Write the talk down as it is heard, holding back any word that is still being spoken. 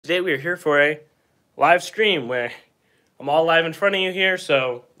Today we are here for a live stream where I'm all live in front of you here,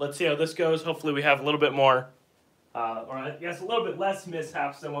 so let's see how this goes. Hopefully we have a little bit more, or I guess a little bit less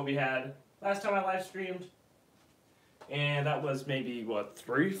mishaps than what we had last time I live streamed. And that was maybe, what,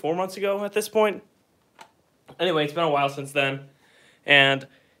 3-4 months ago at this point? Anyway, it's been a while since then. And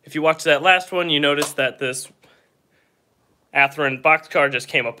if you watched that last one, you noticed that this Atherin boxcar just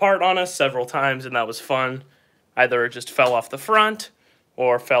came apart on us several times, and that was fun. Either it just fell off the front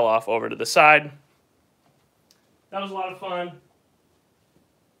or fell off over to the side. That was a lot of fun,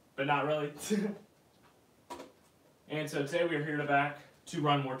 but not really. And so today we are here to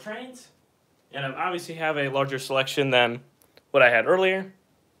run more trains, and I obviously have a larger selection than what I had earlier.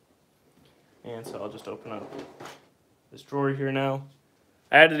 And so I'll just open up this drawer here now.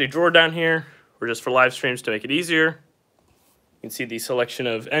 I added a drawer down here, or just for live streams to make it easier. You can see the selection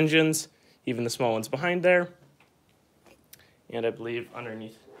of engines, even the small ones behind there. And I believe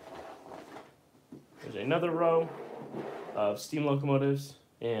underneath there's another row of steam locomotives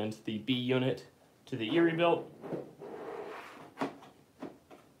and the B unit to the Erie built.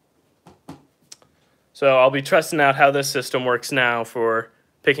 So I'll be testing out how this system works now for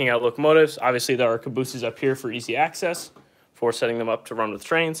picking out locomotives. Obviously there are cabooses up here for easy access for setting them up to run with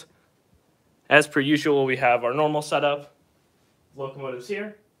trains. As per usual, we have our normal setup, locomotives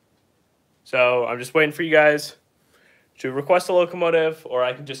here. So I'm just waiting for you guys to request a locomotive, or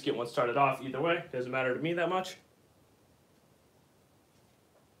I can just get one started off. Either way, doesn't matter to me that much.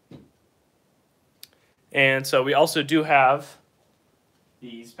 And so we also do have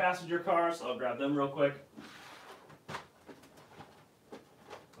these passenger cars. So I'll grab them real quick.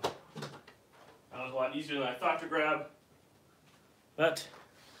 That was a lot easier than I thought to grab. But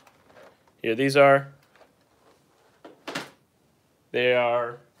here these are. They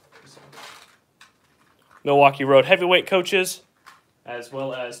are Milwaukee Road heavyweight coaches, as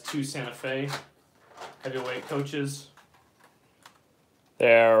well as 2 Santa Fe heavyweight coaches.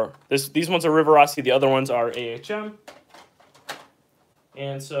 These ones are Rivarossi, the other ones are AHM.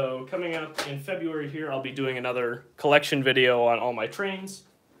 And so coming up in February here, I'll be doing another collection video on all my trains.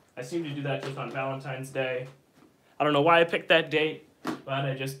 I seem to do that just on Valentine's Day. I don't know why I picked that date, but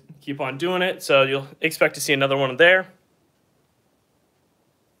I just keep on doing it, so you'll expect to see another one there.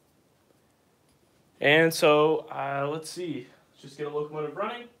 And so, let's see. Let's just get a locomotive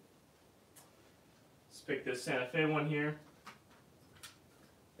running. Let's pick this Santa Fe one here.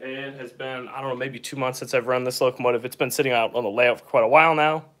 It has been, I don't know, maybe 2 months since I've run this locomotive. It's been sitting out on the layout for quite a while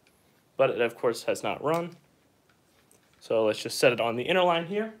now, but it, of course, has not run. So let's just set it on the inner line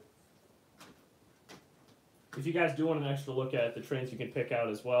here. If you guys do want an extra look at the trains you can pick out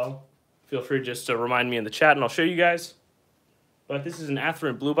as well, feel free just to remind me in the chat and I'll show you guys. But this is an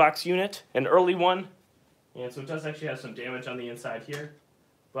Atherin Blue Box unit, an early one, and so it does actually have some damage on the inside here,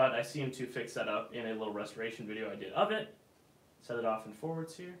 but I seem to fix that up in a little restoration video I did of it. Set it off and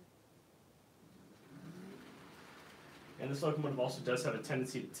forwards here. And this locomotive also does have a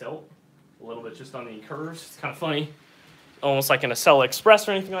tendency to tilt a little bit just on the curves. It's kind of funny, almost like an Acela Express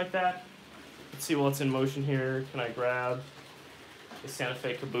or anything like that. Let's see while it's in motion here. Can I grab the Santa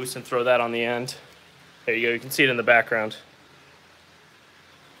Fe caboose and throw that on the end? There you go, you can see it in the background.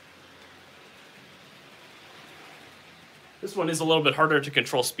 This one is a little bit harder to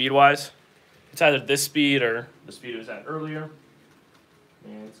control speed-wise. It's either this speed or the speed it was at earlier.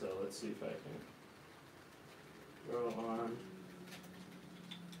 And so let's see if I can throw on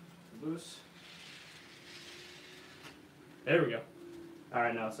caboose. There we go. All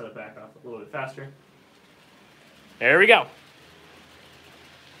right, now I'll set it back off a little bit faster. There we go.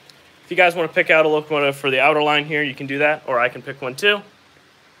 If you guys want to pick out a locomotive for the outer line here, you can do that, or I can pick one too.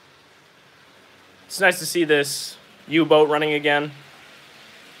 It's nice to see this U-boat running again.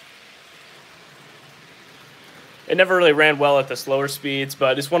 It never really ran well at the slower speeds,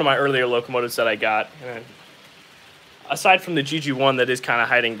 but it's one of my earlier locomotives that I got. And aside from the GG1 that is kind of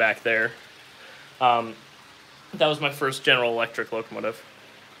hiding back there, that was my first General Electric locomotive.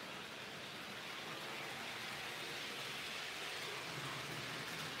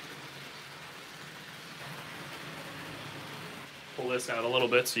 Pull this out a little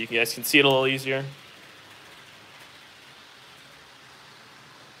bit so you guys can see it a little easier.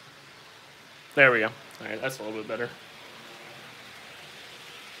 There we go. All right, that's a little bit better.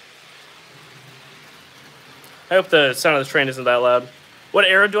 I hope the sound of the train isn't that loud. What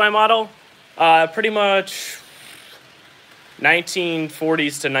era do I model? Pretty much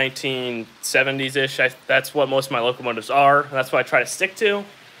 1940s to 1970s-ish. That's what most of my locomotives are. That's what I try to stick to.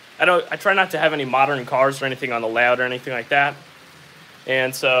 I try not to have any modern cars or anything on the layout or anything like that.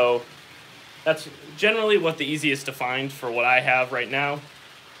 And so that's generally what the easiest to find for what I have right now.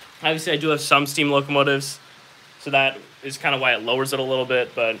 Obviously, I do have some steam locomotives, so that is kind of why it lowers it a little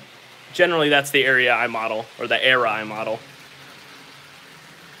bit, but generally that's the area I model, or the era I model.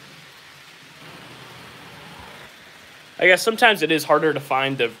 I guess sometimes it is harder to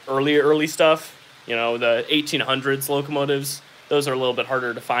find the early stuff. You know, the 1800s locomotives, those are a little bit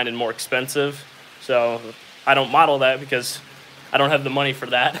harder to find and more expensive. So I don't model that because I don't have the money for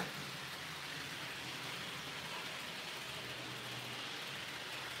that.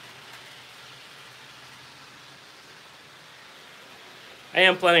 I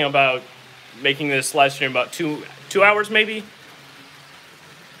am planning about making this live stream about two hours maybe.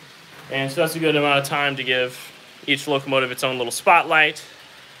 And so that's a good amount of time to give each locomotive its own little spotlight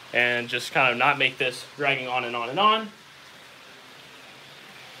and just kind of not make this dragging on and on and on.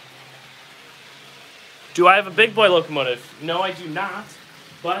 Do I have a big boy locomotive? No, I do not,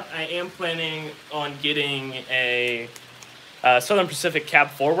 but I am planning on getting a Southern Pacific cab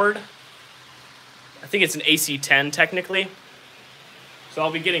forward. I think it's an AC-10 technically. So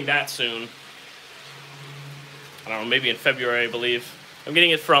I'll be getting that soon. I don't know, maybe in February, I believe. I'm getting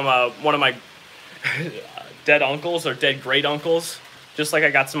it from one of my dead uncles or dead great uncles, just like I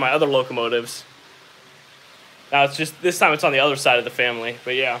got some of my other locomotives. Now it's just, this time it's on the other side of the family,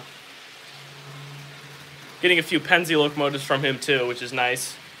 but yeah. Getting a few Pennsy locomotives from him too, which is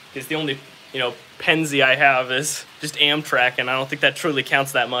nice. Because the only, Pennsy I have is just Amtrak, and I don't think that truly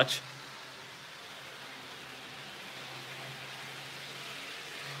counts that much.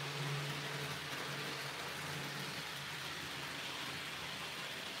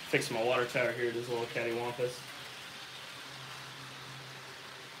 Fix my water tower here, this little cattywampus.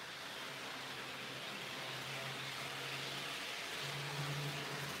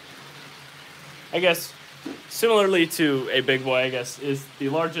 I guess, similarly to a big boy, I guess, is the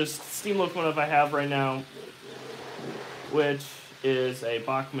largest steam locomotive I have right now, which is a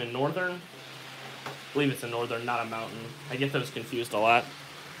Bachmann Northern. I believe it's a Northern, not a Mountain. I get those confused a lot.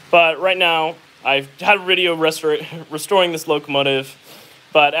 But right now, I've had a video restoring this locomotive,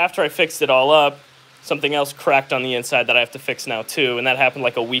 but after I fixed it all up, something else cracked on the inside that I have to fix now too, and that happened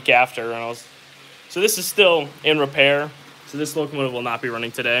like a week after. So this is still in repair, so this locomotive will not be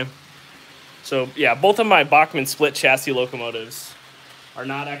running today. So yeah, both of my Bachmann split chassis locomotives are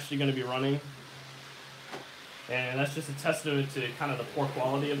not actually going to be running, and that's just a testament to kind of the poor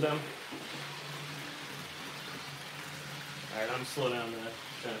quality of them. All right, I'm going to slow down the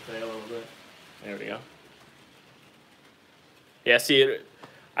Santa Fe a little bit. There we go. Yeah, see,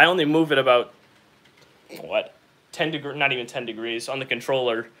 I only move it about, 10 degrees, not even 10 degrees on the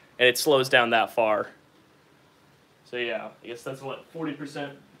controller, and it slows down that far. So yeah, I guess that's what,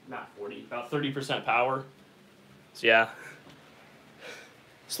 40%, not 40, about 30% power. So yeah,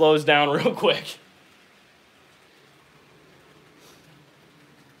 slows down real quick.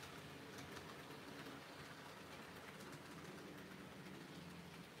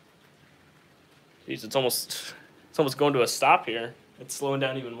 Jeez, it's almost going to a stop here. It's slowing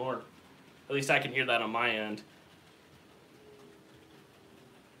down even more. At least I can hear that on my end.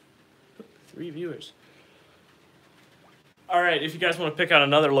 3 viewers. All right, if you guys want to pick out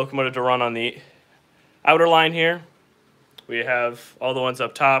another locomotive to run on the outer line here, we have all the ones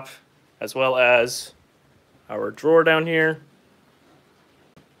up top, as well as our drawer down here.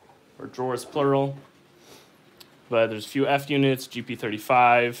 Or drawers plural. But there's a few F units,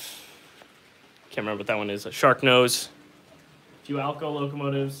 GP35. Can't remember what that one is. A Shark Nose. A few Alco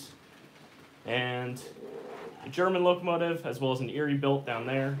locomotives. And a German locomotive, as well as an Erie built down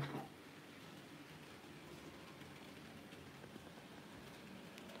there.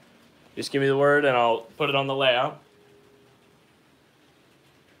 Just give me the word and I'll put it on the layout.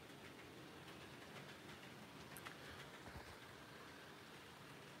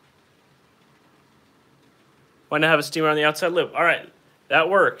 Why not have a steamer on the outside loop? All right, that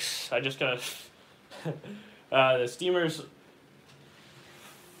works. I just gotta... the steamers...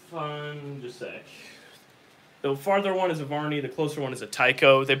 just a sec. The farther one is a Varney, the closer one is a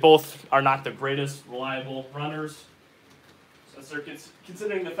Tyco. They both are not the greatest reliable runners. Since they're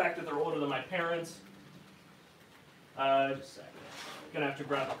considering the fact that they're older than my parents. Just a second. I'm gonna have to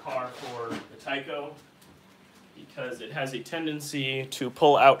grab a car for the Tyco because it has a tendency to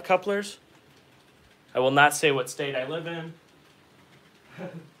pull out couplers. I will not say what state I live in.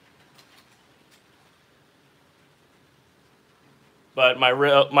 But my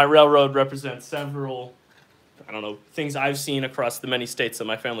railroad represents several, things I've seen across the many states that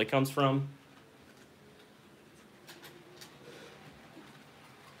my family comes from.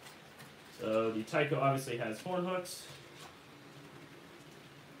 So the Tyco obviously has horn hooks.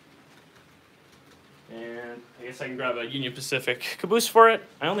 And I guess I can grab a Union Pacific caboose for it.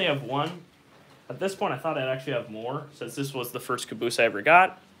 I only have one. At this point, I thought I'd actually have more, since this was the first caboose I ever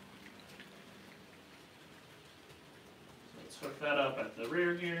got. Let's hook that up at the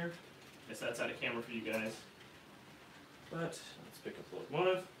rear here. I guess that's out of camera for you guys. But let's pick up the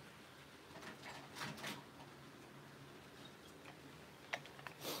locomotive.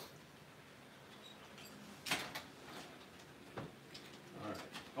 Alright.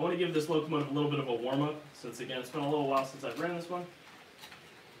 I want to give this locomotive a little bit of a warm-up, since again, it's been a little while since I've ran this one.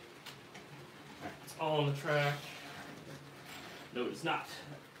 Alright, it's all on the track. No, it's not.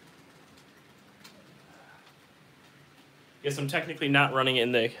 Guess I'm technically not running it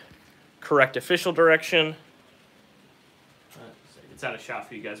in the correct official direction. It's out of shot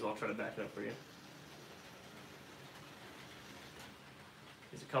for you guys, but I'll try to back it up for you.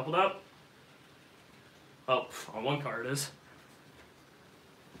 Is it coupled up? Oh, on one car it is.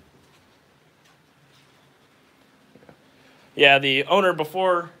 Yeah, the owner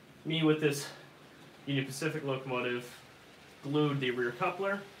before me with this Union Pacific locomotive glued the rear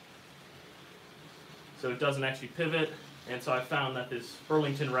coupler so it doesn't actually pivot, and so I found that this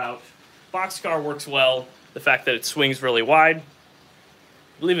Burlington route boxcar works well. The fact that it swings really wide.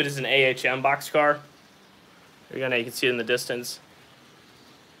 I believe it is an AHM boxcar. Again, you can see it in the distance.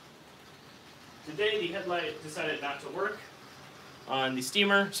 Today the headlight decided not to work on the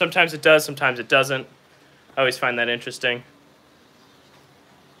steamer. Sometimes it does, sometimes it doesn't. I always find that interesting.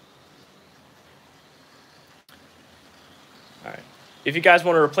 Alright. If you guys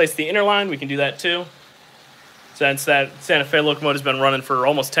want to replace the inner line, we can do that too. Since that Santa Fe locomotive's been running for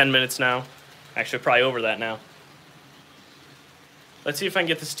almost 10 minutes now. Actually, probably over that now. Let's see if I can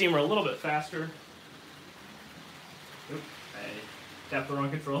get the steamer a little bit faster. Oop, I tapped the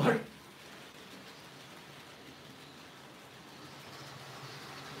wrong controller.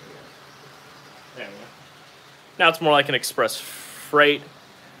 There we go. Now it's more like an express freight.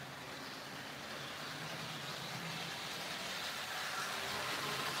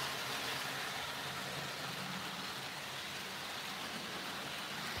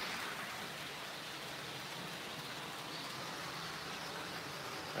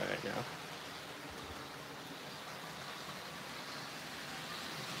 Alright, now.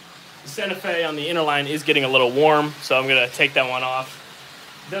 The Santa Fe on the inner line is getting a little warm, so I'm going to take that one off.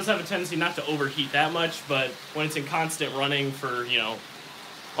 It does have a tendency not to overheat that much, but when it's in constant running for, you know,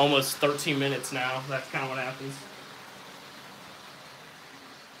 almost 13 minutes now, that's kind of what happens.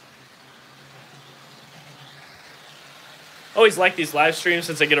 Always like these live streams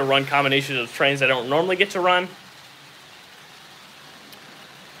since I get to run combinations of trains I don't normally get to run.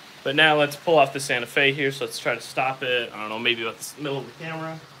 But now let's pull off the Santa Fe here, so let's try to stop it. I don't know, maybe about the middle of the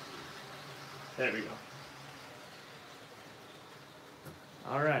camera. There we go.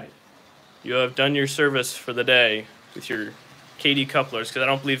 Alright. You have done your service for the day with your KD couplers, because I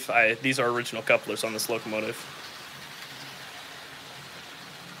don't believe these are original couplers on this locomotive.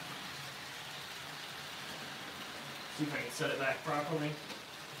 See if I can set it back properly.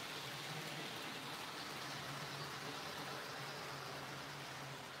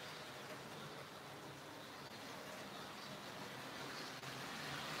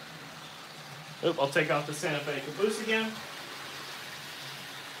 Oop, I'll take off the Santa Fe caboose again.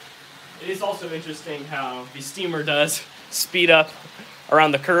 It is also interesting how the steamer does speed up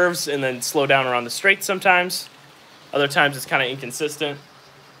around the curves and then slow down around the straights sometimes. Other times it's kind of inconsistent.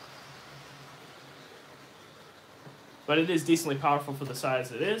 But it is decently powerful for the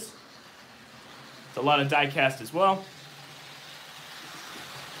size it is. It's a lot of die cast as well.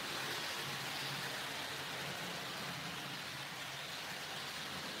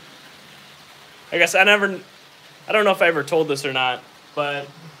 I guess I don't know if I ever told this or not, but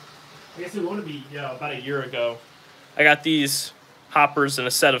I guess it would be about a year ago. I got these hoppers in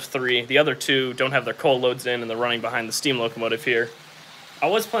a set of 3. The other 2 don't have their coal loads in, and they're running behind the steam locomotive here. I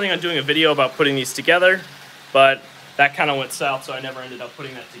was planning on doing a video about putting these together, but that kind of went south, so I never ended up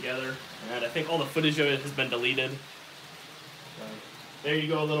putting that together. And I think all the footage of it has been deleted. So there you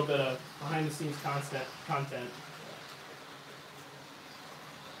go, a little bit of behind-the-scenes content.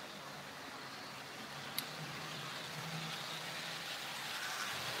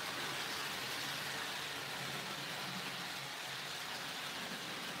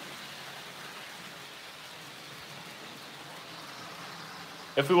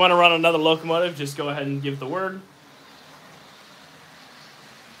 If we want to run another locomotive, just go ahead and give the word.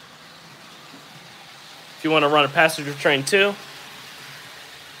 If you want to run a passenger train too.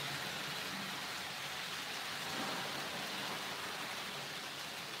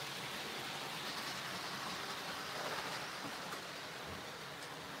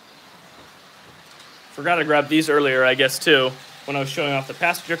 Forgot to grab these earlier, I guess, too, when I was showing off the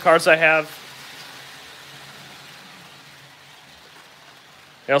passenger cars I have.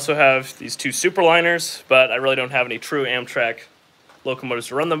 I also have these two Superliners, but I really don't have any true Amtrak locomotives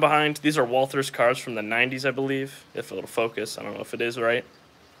to run them behind. These are Walther's cars from the 90s, I believe, if it'll focus. I don't know if it is right.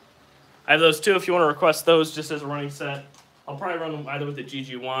 I have those too if you want to request those just as a running set. I'll probably run them either with the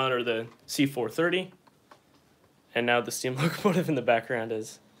GG1 or the C430. And now the steam locomotive in the background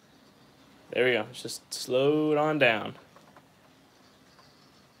is... There we go. It's just slowed on down.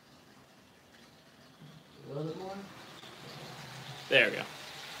 A little bit more. There we go.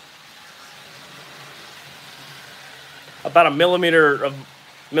 About a millimeter,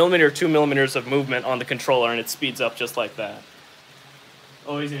 2 millimeters of movement on the controller, and it speeds up just like that.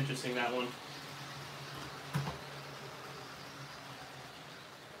 Always interesting, that one.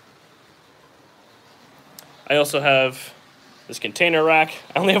 I also have this container rack.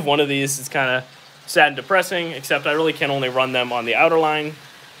 I only have one of these. It's kind of sad and depressing, except I really can only run them on the outer line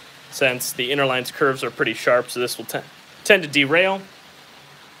since the inner line's curves are pretty sharp, so this will tend to derail.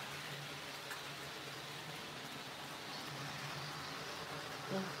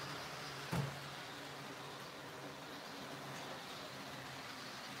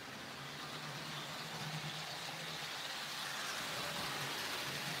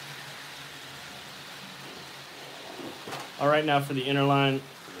 All right, now for the inner line,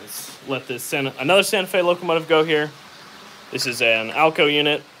 let's let this another Santa Fe locomotive go here. This is an Alco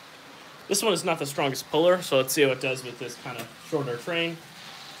unit. This one is not the strongest puller, so let's see how it does with this kind of shorter train.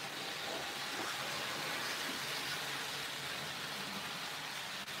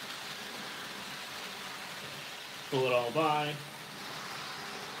 Pull it all by.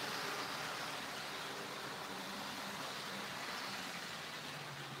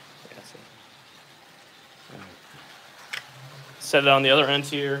 Set it on the other end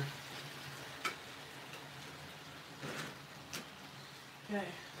here. Okay,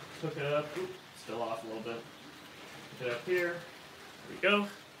 hook it up. Oops, still off a little bit. Hook it up here. There we go.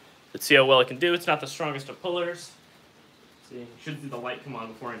 Let's see how well it can do. It's not the strongest of pullers. See, you should see the light come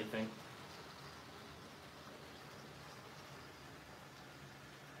on before anything.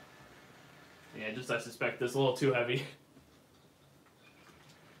 Yeah, just I suspect this is a little too heavy.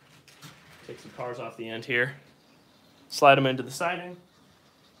 Take some cars off the end here. Slide them into the siding.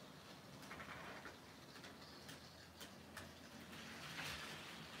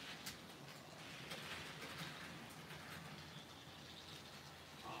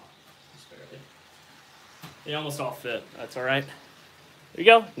 Oh, just barely. They almost all fit. That's all right. There you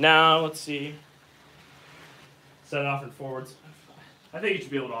go. Now let's see. Set it off and forwards. I think you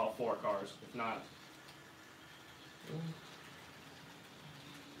should be able to all 4 cars. If not,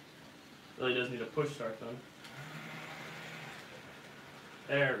 really does need a push start then.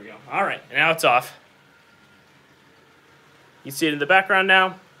 There we go. All right, now it's off. You see it in the background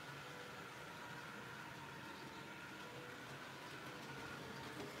now.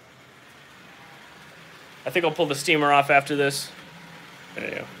 I think I'll pull the steamer off after this. There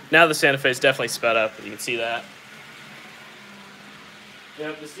you go. Now the Santa Fe is definitely sped up. You can see that.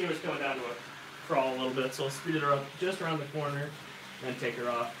 Yep, the steamer's coming down to a crawl a little bit, so I'll speed her up just around the corner and then take her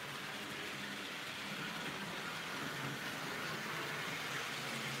off.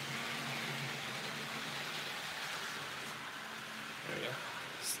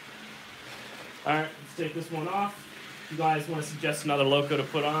 Alright, let's take this one off. If you guys want to suggest another loco to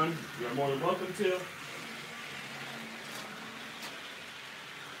put on, you're more than welcome to.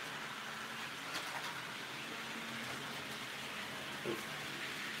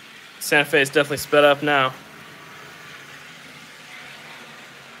 Santa Fe is definitely sped up now.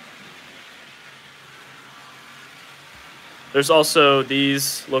 There's also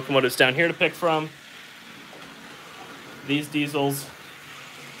these locomotives down here to pick from. These diesels,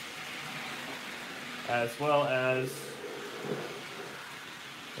 as well as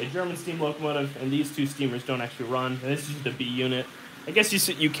a German steam locomotive, and these 2 steamers don't actually run. And this is just a B unit. I guess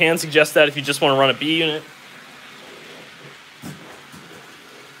you can suggest that if you just want to run a B unit.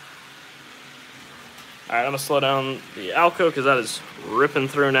 Alright, I'm going to slow down the Alco because that is ripping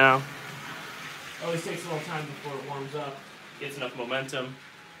through now. Always takes a little time before it warms up, gets enough momentum.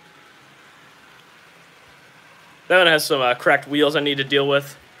 That one has some cracked wheels I need to deal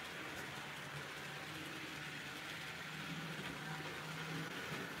with.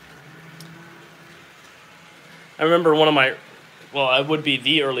 I remember one of my, well, it would be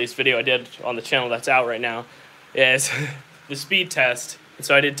the earliest video I did on the channel that's out right now, is the speed test. And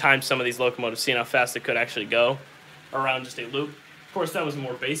so I did time some of these locomotives, seeing how fast it could actually go around just a loop. Of course, that was a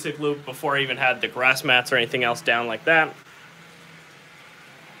more basic loop before I even had the grass mats or anything else down like that.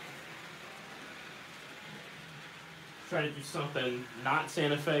 try to do something not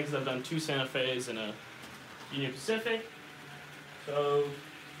Santa Fe, because I've done 2 Santa Fe's and a Union Pacific. So,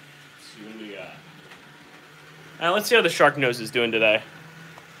 let's see what we got. Let's see how the shark nose is doing today.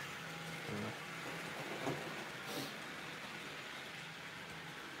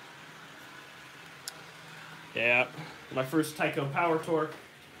 Yeah, my first Tyco Power Torque.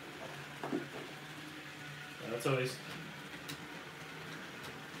 That's always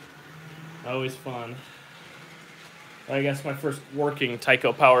fun. I guess my first working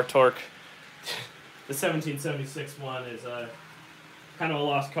Tyco Power Torque. The 1776 one is kind of a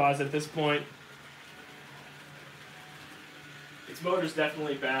lost cause at this point. Its motor's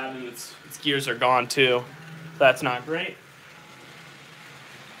definitely bad, and its gears are gone too. That's not great.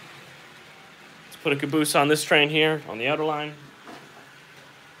 Let's put a caboose on this train here, on the outer line.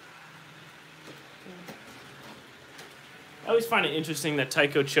 I always find it interesting that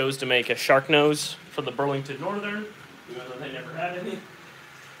Tyco chose to make a shark nose for the Burlington Northern, even though they never had any.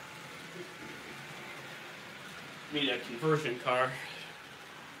 Need a conversion car.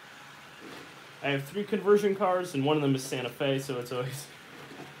 I have 3 conversion cars, and one of them is Santa Fe, so it's always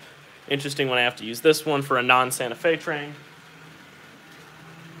interesting when I have to use this one for a non-Santa Fe train.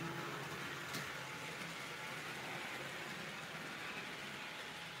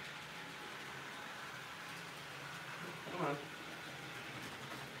 Come on.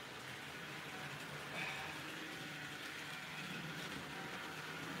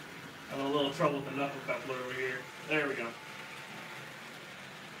 Having a little trouble with the knuckle coupler over here. There we go.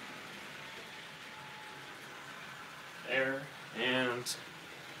 There, and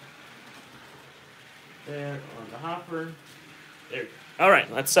there on the hopper. There. All right,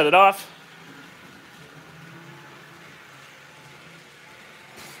 let's set it off.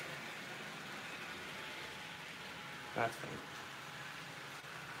 That's fine.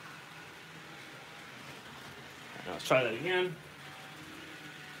 Now let's try that again.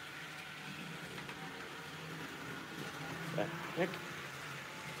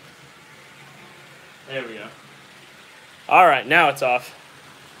 There we go. All right, now it's off.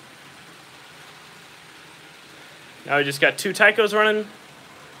 Now we just got 2 Tycos running.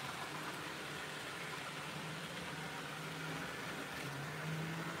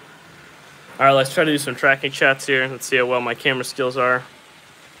 All right, let's try to do some tracking shots here. Let's see how well my camera skills are.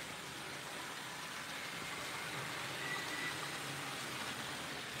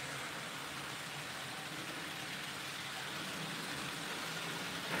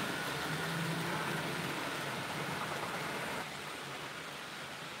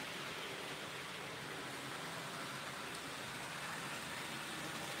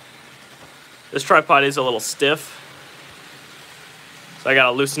 This tripod is a little stiff, so I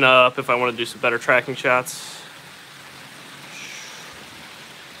gotta loosen up if I want to do some better tracking shots.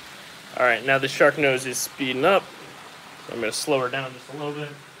 All right, now the shark nose is speeding up, so I'm gonna slow her down just a little bit.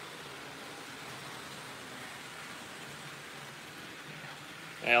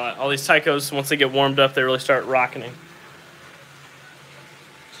 Yeah, all these Tycos, once they get warmed up, they really start rocking.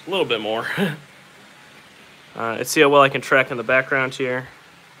 Just a little bit more. Let's see how well I can track in the background here.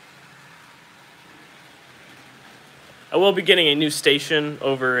 I will be getting a new station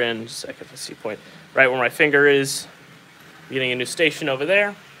over in, just a second, let's see, point right where my finger is. Getting a new station over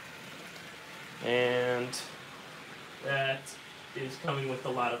there. And that is coming with a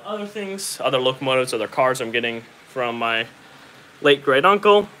lot of other things, other locomotives, other cars I'm getting from my late great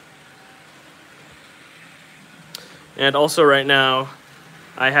uncle. And also right now,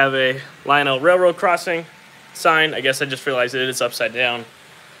 I have a Lionel Railroad crossing sign. I guess I just realized that it is upside down.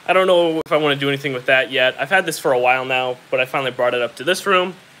 I don't know if I want to do anything with that yet. I've had this for a while now, but I finally brought it up to this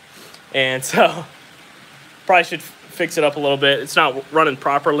room. And so, probably should fix it up a little bit. It's not running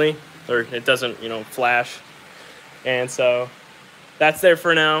properly, or it doesn't, flash. And so, that's there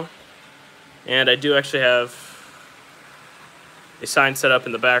for now. And I do actually have a sign set up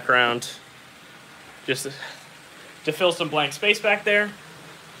in the background, just to fill some blank space back there.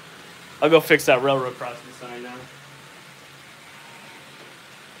 I'll go fix that railroad crossing sign now.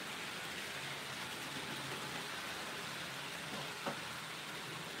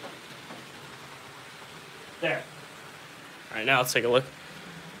 There. All right, now let's take a look.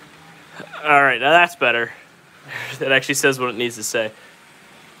 All right, now that's better. That actually says what it needs to say.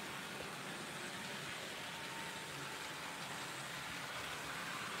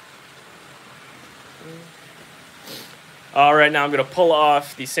 All right, now I'm going to pull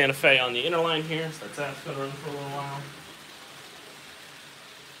off the Santa Fe on the inner line here. So that's going to run for a little while.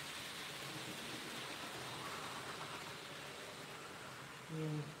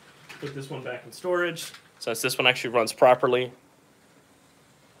 Put this one back in storage, since this one actually runs properly.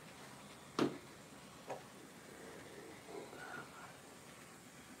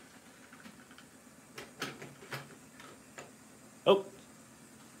 Oh.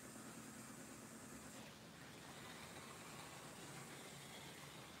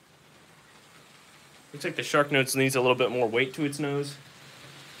 Looks like the shark nose needs a little bit more weight to its nose.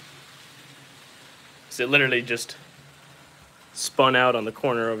 So it literally just spun out on the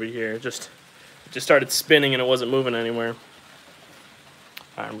corner over here. It just started spinning and it wasn't moving anywhere.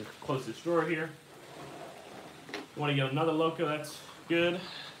 All right, I'm gonna close this drawer here. Want to get another loco? That's good.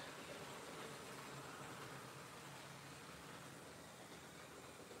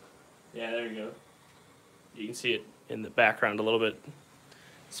 Yeah, there you go. You can see it in the background a little bit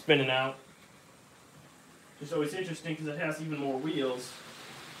spinning out. It's always interesting because it has even more wheels.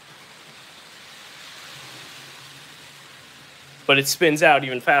 But it spins out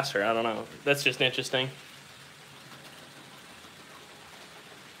even faster. I don't know. That's just interesting.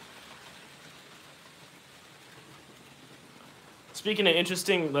 Speaking of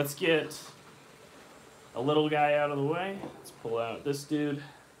interesting, let's get a little guy out of the way. Let's pull out this dude.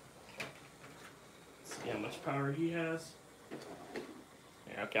 See how much power he has.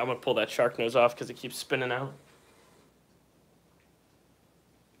 Yeah, okay, I'm gonna pull that shark nose off because it keeps spinning out.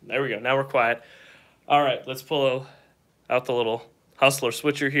 There we go, now we're quiet. All right, let's pull out the little hustler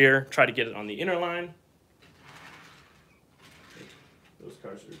switcher here. Try to get it on the inner line. Those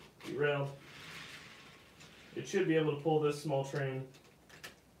cars are derailed. It should be able to pull this small train.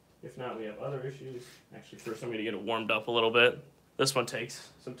 If not, we have other issues. Actually, first I'm gonna get it warmed up a little bit. This one takes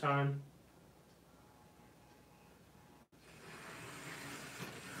some time.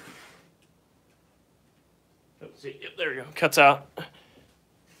 Oh, see, yep, there we go. Cuts out.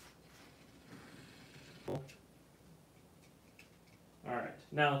 All right,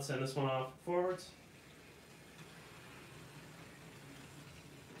 now let's send this one off forwards.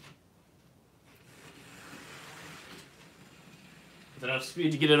 With enough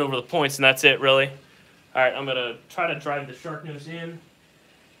speed to get it over the points, and that's it, really. All right, I'm gonna try to drive the shark nose in.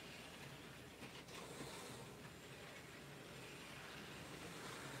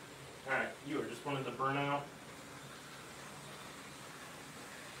 All right, you are just wanting to burn out.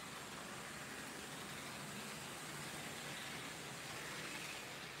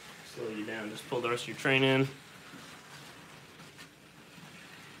 Slow you down, just pull the rest of your train in.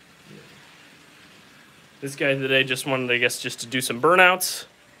 This guy today just wanted, I guess, just to do some burnouts.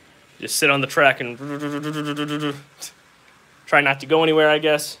 Just sit on the track and try not to go anywhere, I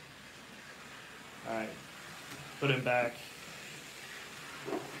guess. All right, put him back.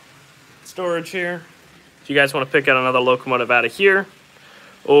 Storage here. If you guys want to pick out another locomotive out of here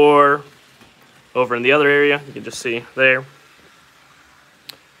or over in the other area, you can just see there.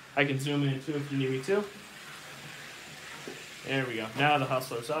 I can zoom in too if you need me to. There we go. Now the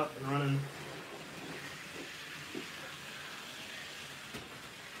hustler's up and running.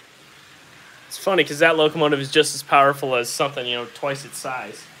 It's funny because that locomotive is just as powerful as something, you know, twice its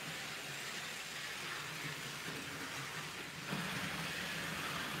size.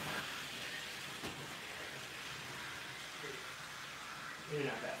 Maybe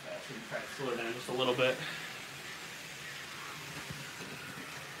not that fast. We can try to slow down just a little bit.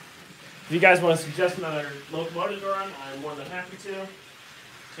 If you guys want to suggest another locomotive to run, I'm more than happy to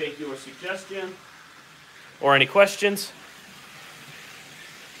take your suggestion or any questions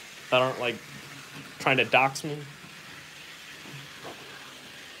that aren't like trying to dox me.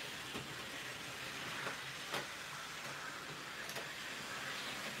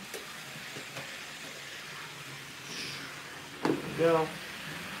 There we go.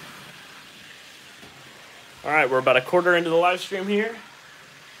 All right, we're about a quarter into the live stream here.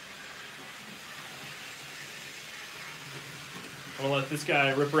 I'm gonna let this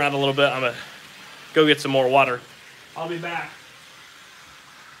guy rip around a little bit. I'm gonna go get some more water. I'll be back.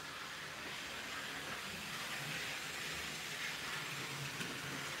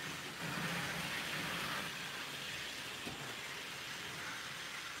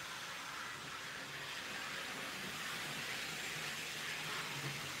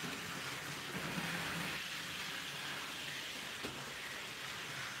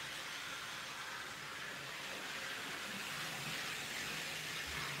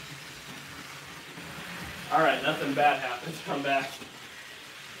 All right, nothing bad happened. I'm back.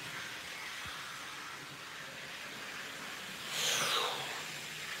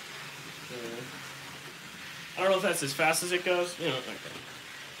 I don't know if that's as fast as it goes. You know, okay.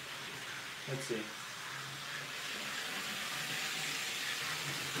 Let's see.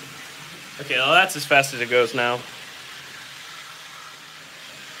 Okay, well that's as fast as it goes now.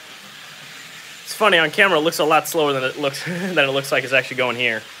 It's funny, on camera it looks a lot slower than it looks like it's actually going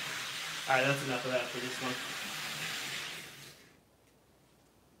here. All right, that's enough of that for this one.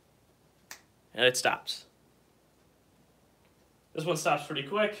 And it stops. This one stops pretty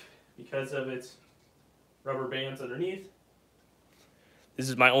quick because of its rubber bands underneath. This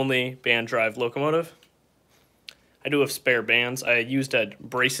is my only band drive locomotive. I do have spare bands. I used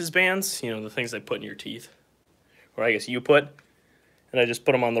braces bands, you know, the things they put in your teeth, or I guess you put, and I just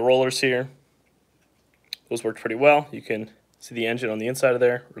put them on the rollers here. Those worked pretty well. You can see the engine on the inside of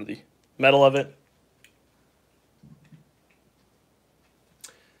there, or the metal of it.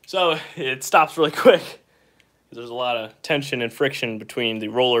 So it stops really quick. There's a lot of tension and friction between the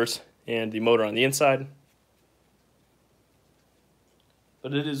rollers and the motor on the inside.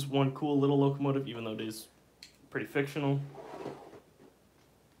 But it is one cool little locomotive, even though it is pretty fictional.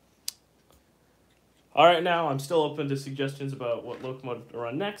 Alright, now I'm still open to suggestions about what locomotive to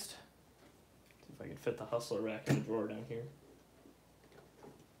run next. See if I can fit the Hustler rack in the drawer down here.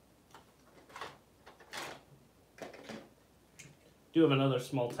 Do have another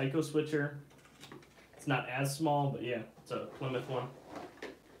small Tyco switcher. It's not as small, but yeah, it's a Plymouth one.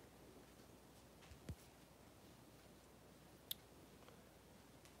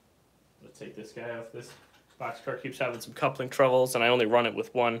 Let's take this guy off. This boxcar keeps having some coupling troubles, and I only run it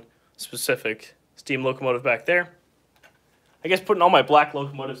with one specific steam locomotive back there. I guess putting all my black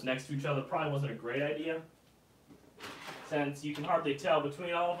locomotives next to each other probably wasn't a great idea, since you can hardly tell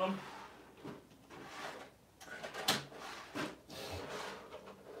between all of them.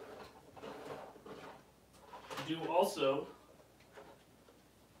 I do also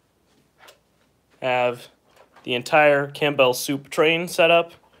have the entire Campbell soup train set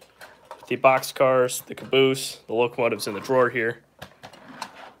up. The boxcars, the caboose, the locomotives in the drawer here.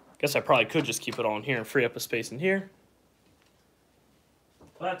 Guess I probably could just keep it all in here and free up a space in here.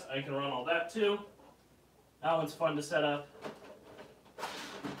 But I can run all that too. That one's fun to set up.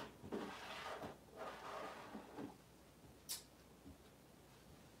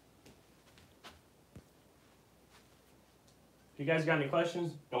 If you guys got any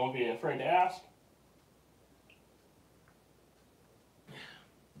questions, don't be afraid to ask.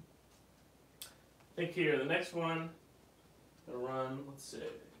 I think here, the next one, I'm going to run, let's see,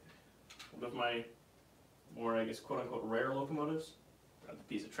 one of my more, I guess, quote-unquote rare locomotives. Got the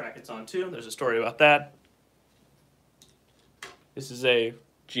piece of track it's on too. There's a story about that. This is a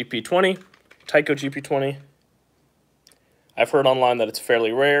GP20, Tyco GP20. I've heard online that it's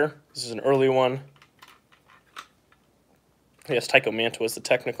fairly rare. This is an early one. I guess Tyco Mantua is the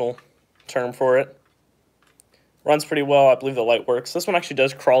technical term for it. Runs pretty well. I believe the light works. This one actually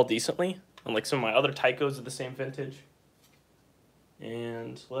does crawl decently, unlike some of my other Tycos of the same vintage.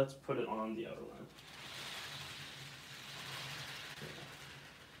 And let's put it on the outer line.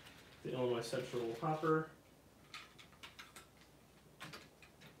 The Illinois Central hopper.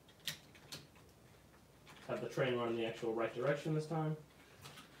 Have the train run in the actual right direction this time.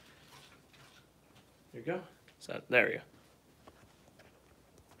 There you go. So, there you go.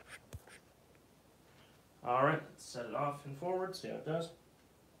 Alright, let's set it off and forward, see how it does.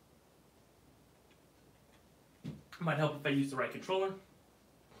 Might help if I use the right controller.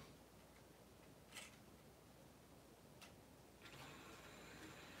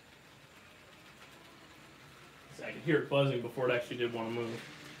 See, I could hear it buzzing before it actually did want to move.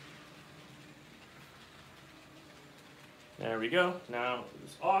 There we go. Now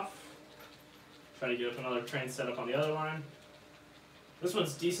it's off. Try to get up another train set up on the other line. This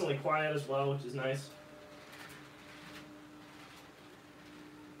one's decently quiet as well, which is nice.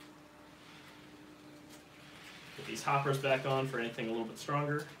 Put these hoppers back on for anything a little bit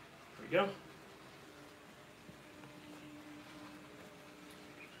stronger. There we go.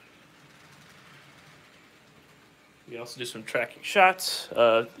 We also do some tracking shots.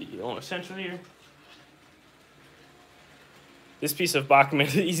 The Illinois Central here. This piece of Bachmann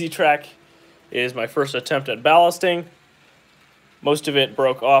Easy Track is my first attempt at ballasting. Most of it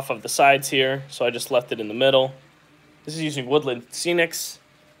broke off of the sides here, so I just left it in the middle. This is using Woodland Scenics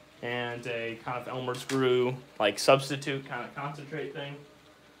and a kind of Elmer screw, like substitute kind of concentrate thing.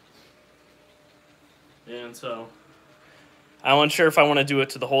 And so I'm unsure if I want to do it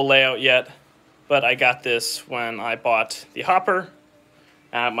to the whole layout yet, but I got this when I bought the hopper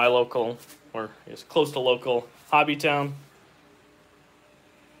at my local, or it's close to local, Hobby Town.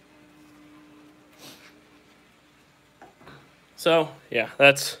 So, yeah,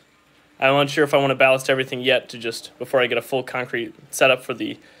 I'm unsure if I want to ballast everything yet to just, before I get a full concrete setup for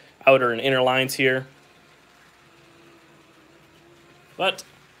the outer and inner lines here. But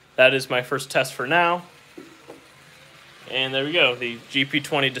that is my first test for now. And there we go. The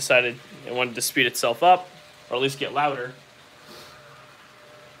GP20 decided it wanted to speed itself up, or at least get louder.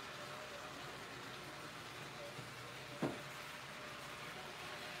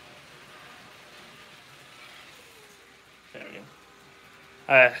 There we go.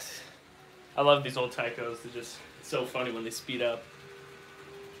 I love these old Tycos. They're just so funny when they speed up.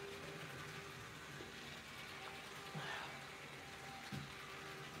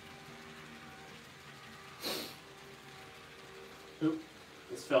 Oop,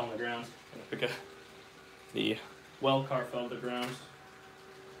 this fell on the ground. Okay. The well car fell on the ground.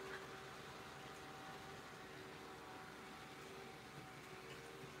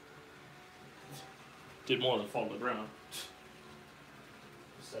 Did more than fall on the ground.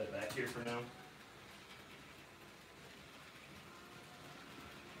 Set it back here for now.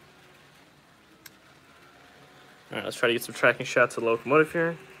 Alright, let's try to get some tracking shots of the locomotive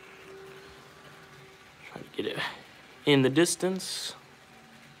here. Try to get it in the distance.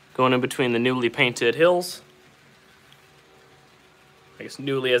 Going in between the newly painted hills. I guess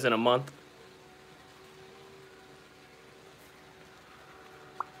newly as in a month.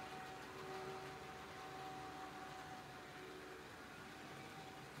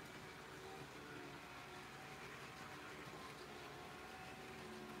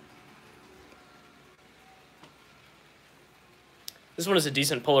 This one is a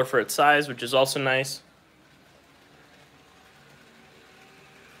decent puller for its size, which is also nice.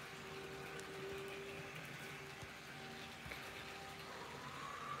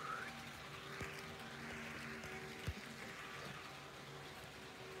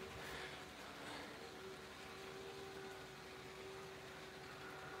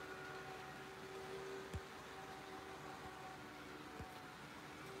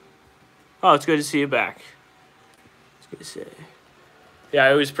 Oh, it's good to see you back. It's good to see you. Yeah,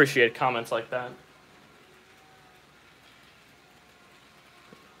 I always appreciate comments like that.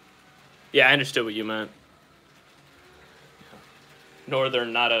 Yeah, I understood what you meant.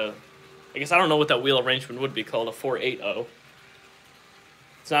 Northern, not a... I guess I don't know what that wheel arrangement would be called, a 480.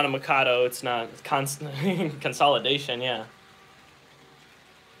 It's not a Mikado, it's not... consolidation, yeah.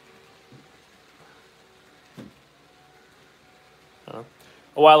 A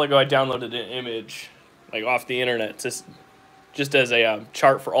while ago, I downloaded an image, like, off the internet, just as a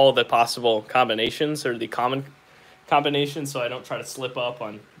chart for all the possible combinations, or the common combinations, so I don't try to slip up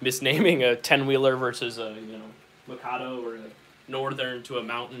on misnaming a 10-wheeler versus a, you know, Mikado, or a Northern to a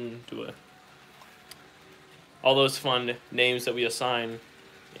Mountain to a... all those fun names that we assign,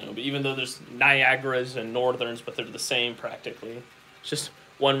 you know, but even though there's Niagaras and Northerns, but they're the same practically. It's just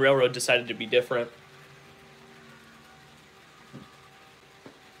one railroad decided to be different.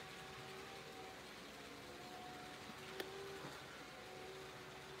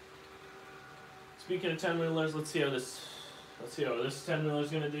 Speaking of 10-wheelers, let's see how this 10-wheeler is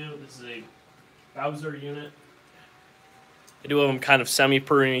going to do. This is a Bowser unit. I do have them kind of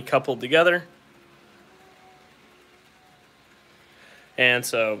semi-permanently coupled together. And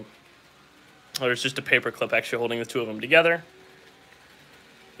so there's just a paper clip actually holding the two of them together.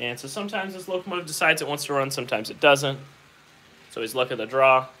 And so sometimes this locomotive decides it wants to run, sometimes it doesn't. So he's luck of the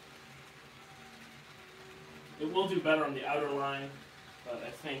draw. It will do better on the outer line, but I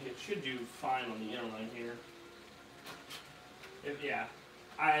think it should do fine on the inner line here. Yeah,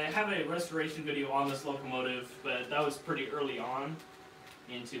 I have a restoration video on this locomotive, but that was pretty early on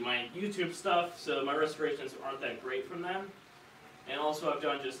into my YouTube stuff, so my restorations aren't that great from them. And also I've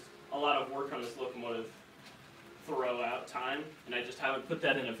done just a lot of work on this locomotive throughout time, and I just haven't put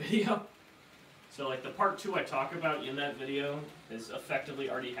that in a video. So like the part 2 I talk about in that video has effectively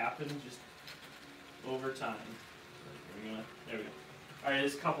already happened just over time. There we go. Alright,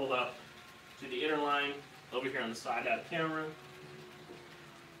 it's coupled up to the inner line, over here on the side out of camera.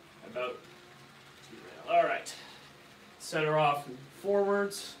 About derail. Alright. Center off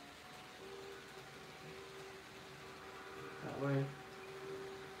forwards. That way.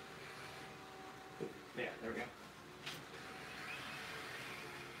 Yeah, there we go.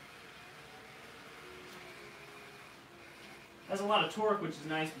 Has a lot of torque, which is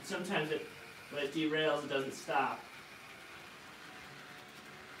nice, but sometimes when it derails, it doesn't stop.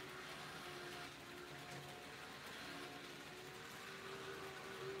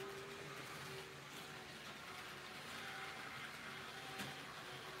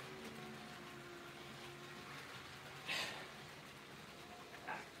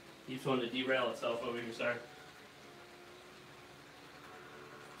 Keeps wanting to derail itself over here, sorry.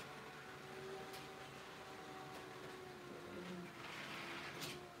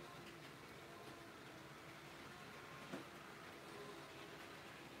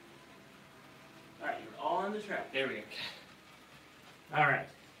 Alright, you're all on the track. There we go. Alright.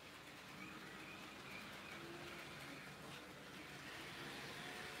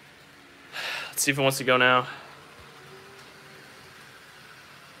 Let's see if it wants to go now.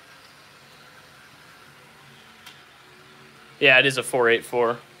 Yeah, it is a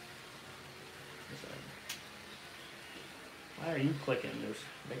 484. Why are you clicking? There's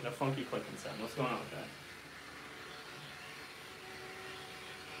making a funky clicking sound. What's going on with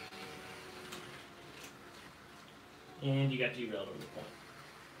that? And you got derailed over the point.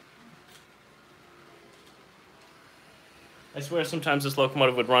 I swear sometimes this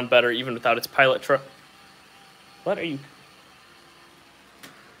locomotive would run better even without its pilot truck. What are you...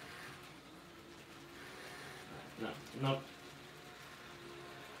 No.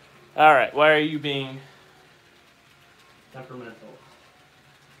 Alright, why are you being temperamental?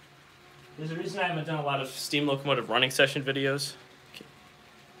 There's a reason I haven't done a lot of steam locomotive running session videos. Okay.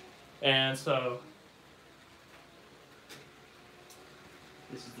 And so,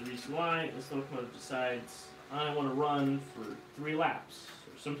 this is the reason why this locomotive decides I want to run for 3 laps,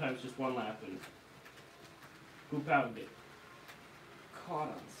 or sometimes just 1 lap, and poop out and get caught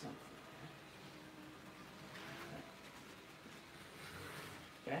on something.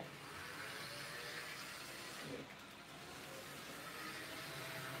 Okay?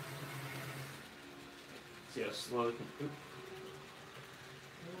 See how slow it can poop?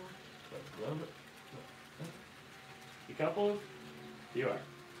 You couple? You are.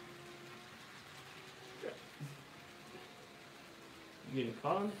 You getting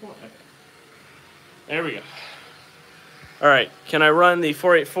caught on the point? Okay. There we go. Alright, can I run the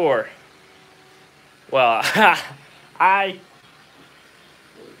 484? Well, I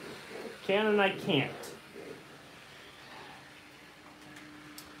can and I can't.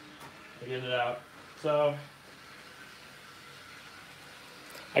 I get it out. So,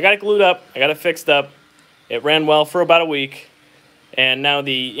 I got it glued up. I got it fixed up. It ran well for about a week. And now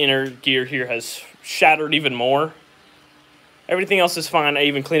the inner gear here has shattered even more. Everything else is fine. I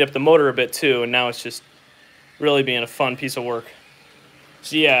even cleaned up the motor a bit too. And now it's just really being a fun piece of work.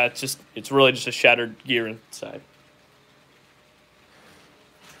 So yeah, it's really just a shattered gear inside.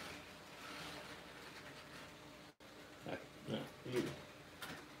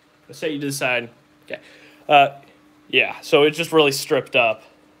 Let's say you decide, okay. Yeah, so it's just really stripped up.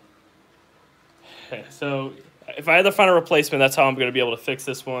 Okay, so if I either find a replacement, that's how I'm going to be able to fix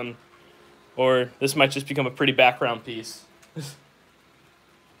this one. Or this might just become a pretty background piece.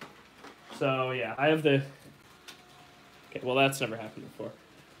 So yeah, I have the... Okay, well that's never happened before.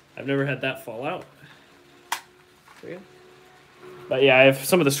 I've never had that fall out. But yeah, I have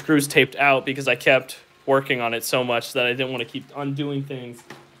some of the screws taped out because I kept working on it so much that I didn't want to keep undoing things.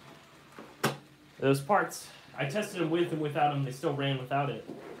 Those parts, I tested them with and without them. They still ran without it.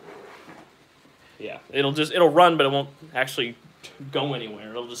 Yeah, it'll run, but it won't actually go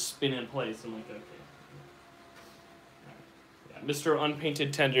anywhere. It'll just spin in place. I'm like, okay. Yeah, Mr.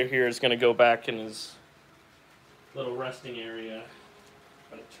 Unpainted Tender here is going to go back in his little resting area.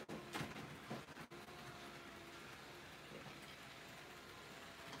 I'll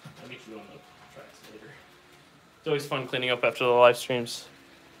get you on the tracks later. It's always fun cleaning up after the live streams.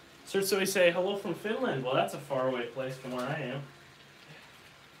 So we say, hello from Finland. Well, that's a faraway place from where I am.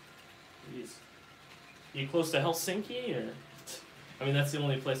 Jeez. You close to Helsinki? Or? I mean, that's the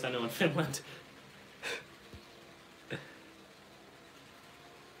only place I know in Finland.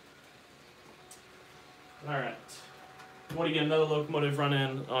 All right. Want to get another locomotive run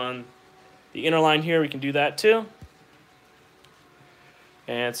in on the inner line here? We can do that too.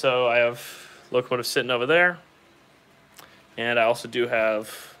 And so I have locomotive sitting over there. And I also do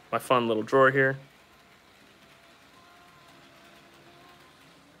have my fun little drawer here.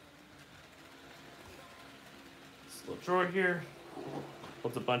 This little drawer here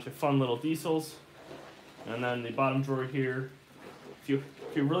holds a bunch of fun little diesels. And then the bottom drawer here, if you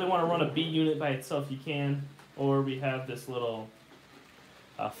really want to run a B unit by itself, you can. Or we have this little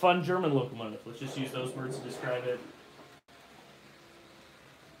fun German locomotive. Let's just use those words to describe it.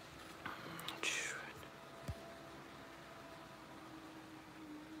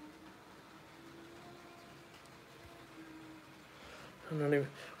 I'm not even.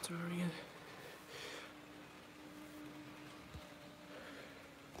 What's it already in?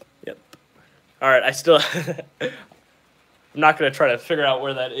 Yep. All right. I still. I'm not gonna try to figure out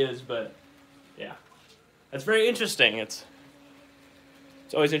where that is, but yeah, that's very interesting. It's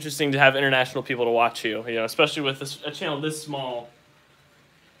always interesting to have international people to watch you. You know, especially with a channel this small.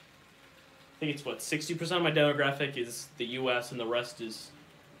 I think it's what 60% of my demographic is the U.S. and the rest is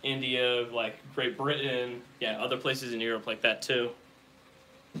India, like Great Britain, yeah, other places in Europe like that too.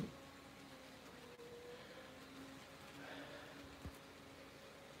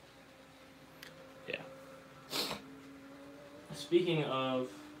 Speaking of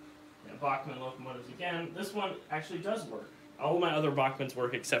Bachmann locomotives again, this one actually does work. All of my other Bachmanns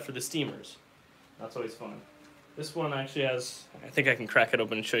work except for the steamers. That's always fun. This one actually has, I think I can crack it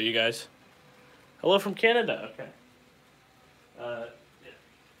open and show you guys. Hello from Canada, okay. Yeah.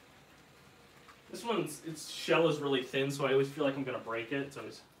 This one's, its shell is really thin, so I always feel like I'm gonna break it. It's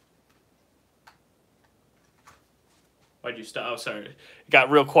always... Why'd you stop? Oh, sorry. It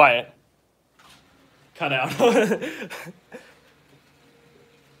got real quiet. Cut out.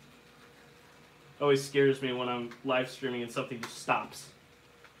 Always scares me when I'm live streaming and something just stops.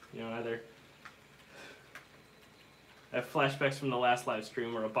 You know, either I have flashbacks from the last live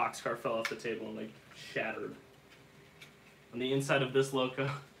stream where a boxcar fell off the table and like shattered. On the inside of this loco,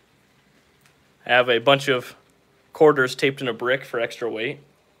 I have a bunch of quarters taped in a brick for extra weight.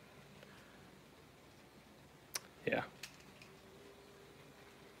 Yeah.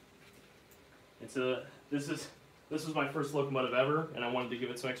 And so this was my first locomotive ever, and I wanted to give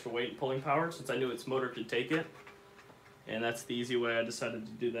it some extra weight and pulling power since I knew its motor could take it. And that's the easy way I decided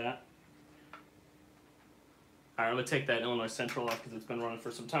to do that. Alright, I'm going to take that Illinois Central off because it's been running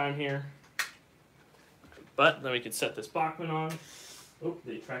for some time here. But then we can set this Bachmann on. Oh,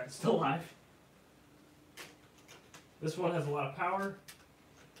 the track is still live. This one has a lot of power,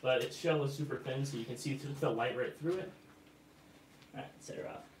 but its shell is super thin, so you can see the light right through it. Alright, set her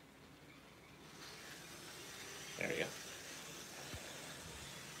off. There we go.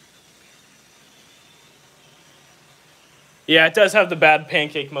 Yeah, it does have the bad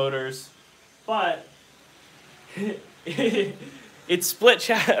pancake motors, but it's split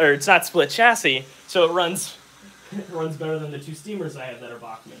or it's not split chassis, so it runs better than the two steamers I have that are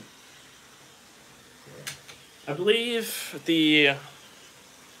Bachmann. I believe it's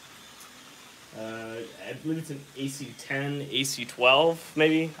an AC10, AC12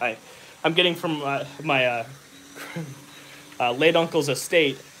 maybe. I'm getting from my late uncle's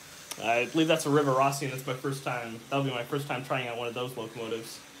estate. I believe that's a River Rossi, and that's my first time. That'll be my first time trying out one of those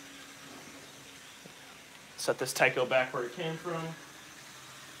locomotives. Set this Tyco back where it came from.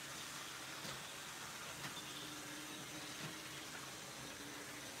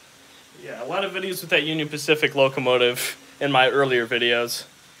 Yeah, a lot of videos with that Union Pacific locomotive in my earlier videos.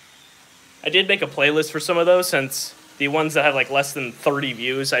 I did make a playlist for some of those, since the ones that have like less than 30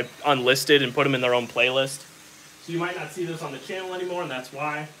 views, I unlisted and put them in their own playlist. So you might not see those on the channel anymore, and that's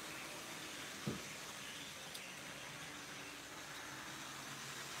why.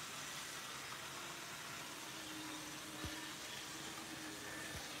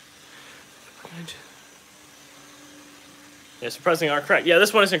 Yeah, surprisingly aren't cracked. Yeah,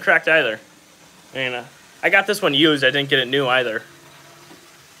 this one isn't cracked either. I mean, I got this one used. I didn't get it new either.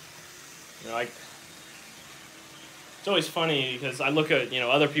 You know, it's always funny because I look at, you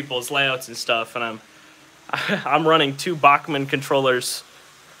know, other people's layouts and stuff, and I'm running two Bachmann controllers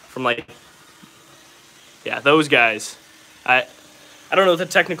from like, yeah, those guys. I don't know the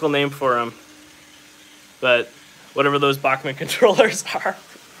technical name for them, but whatever those Bachmann controllers are.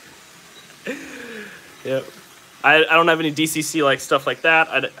 Yep. I don't have any DCC like stuff like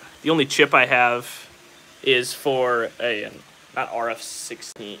that. The only chip I have is for a not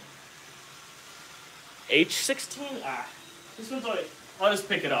RF16, H16. This one's always, I'll just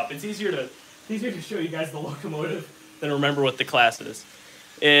pick it up. It's easier to show you guys the locomotive than remember what the class is.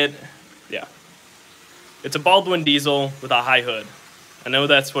 Yeah, it's a Baldwin diesel with a high hood. I know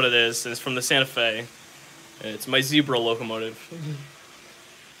that's what it is. And it's from the Santa Fe. It's my Zebra locomotive.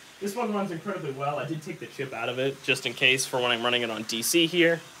 This one runs incredibly well. I did take the chip out of it just in case for when I'm running it on DC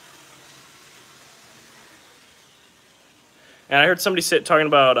here. And I heard somebody talking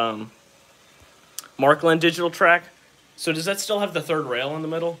about Markland digital track. So does that still have the third rail in the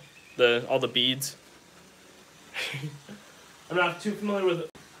middle? All the beads? I'm not too familiar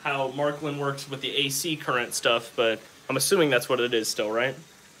with how Markland works with the AC current stuff, but I'm assuming that's what it is still, right?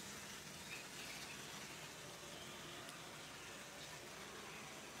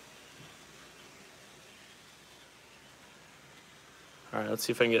 Alright, let's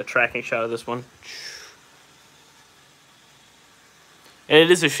see if I can get a tracking shot of this one. And it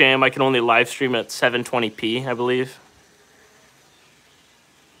is a shame I can only live stream at 720p, I believe.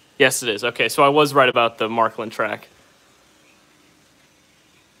 Yes, it is. Okay, so I was right about the Markland track.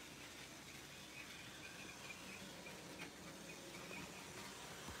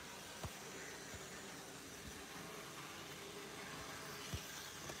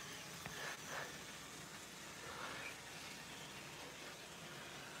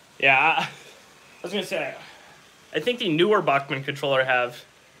 Yeah, I was going to say, I think the newer Bachmann controller I have,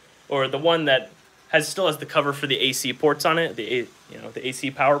 or the one that still has the cover for the AC ports on it, the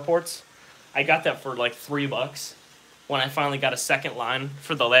AC power ports, I got that for like $3 when I finally got a second line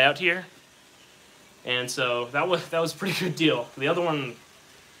for the layout here. And so that was a pretty good deal. The other one,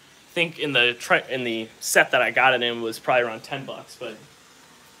 think in the set that I got it in was probably around $10, but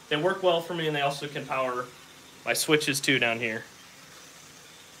they work well for me, and they also can power my switches too down here.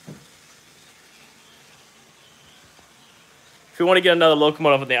 If you want to get another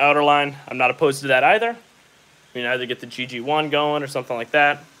locomotive on the outer line, I'm not opposed to that either. You can either get the GG1 going or something like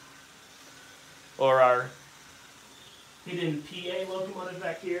that, or our hidden PA locomotive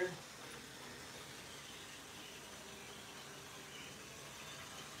back here.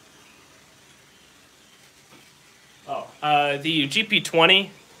 The GP20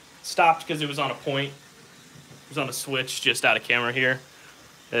 stopped because it was on a point. It was on a switch just out of camera here.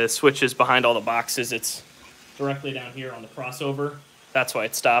 The switch is behind all the boxes. It's directly down here on the crossover. That's why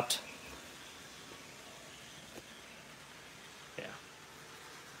it stopped. Yeah.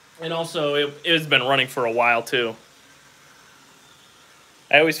 And also, it has been running for a while too.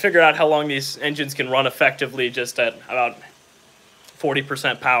 I always figure out how long these engines can run effectively just at about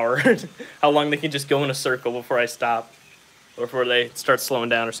 40% power. How long they can just go in a circle before I stop, or before they start slowing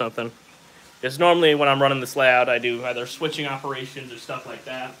down or something. Because normally when I'm running this layout, I do either switching operations or stuff like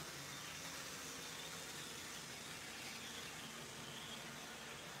that.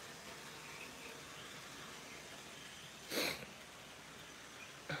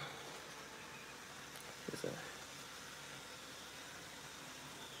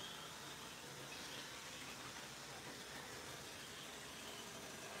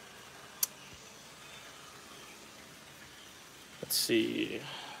 Let's see.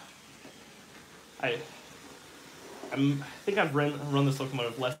 I think I've run this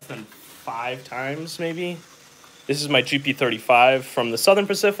locomotive less than 5 times, maybe. This is my GP35 from the Southern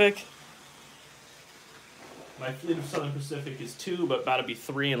Pacific. My fleet of Southern Pacific is 2, but about to be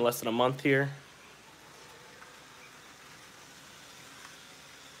 3 in less than a month here.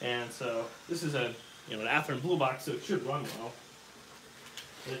 And so this is an Atherton Blue box, so it should run well.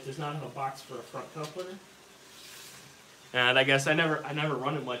 But it does not have a box for a front coupler. And I guess I never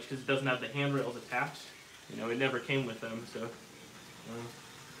run it much because it doesn't have the handrails attached. It never came with them, so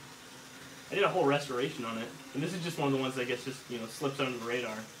I did a whole restoration on it. And this is just one of the ones that gets just slips under the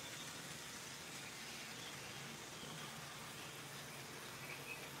radar.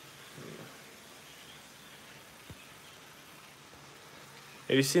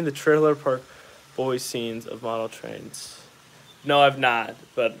 Have you seen the Trailer Park Boys scenes of model trains? No, I've not,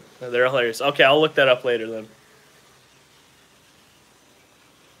 but they're hilarious. Okay, I'll look that up later then.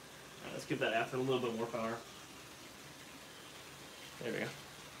 Let's give that after a little bit more power. There we go.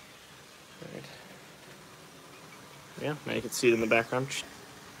 All right. Yeah, now you can see it in the background.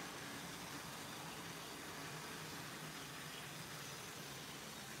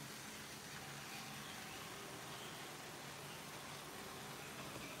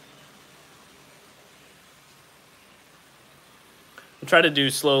 I'll try to do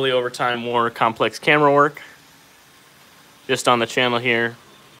slowly over time more complex camera work just on the channel here.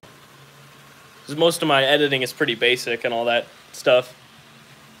 Because most of my editing is pretty basic and all that stuff.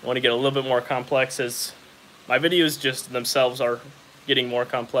 I want to get a little bit more complex as my videos just themselves are getting more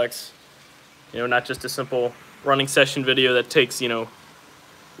complex. Not just a simple running session video that takes,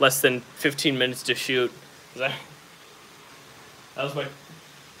 less than 15 minutes to shoot. That was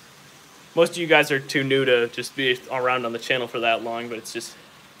most of you guys are too new to just be around on the channel for that long, but it's just,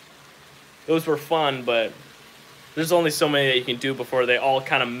 those were fun, but there's only so many that you can do before they all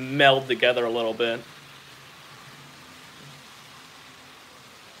kind of meld together a little bit.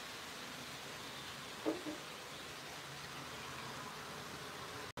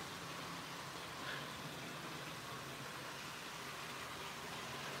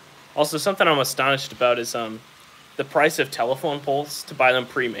 Also, something I'm astonished about is the price of telephone poles to buy them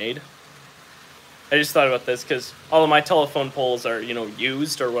pre-made. I just thought about this because all of my telephone poles are,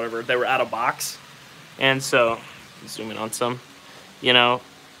 used or whatever. They were out of box. And so, zoom in on some,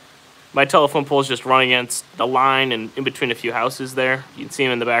 my telephone poles just run against the line and in between a few houses there. You can see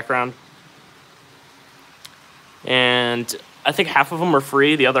them in the background. And I think half of them are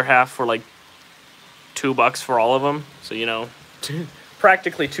free. The other half were like $2 for all of them. So,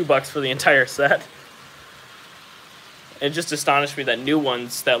 practically $2 for the entire set. It just astonished me that new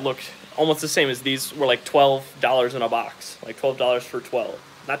ones that look almost the same as these were like $12 in a box. Like $12 for 12.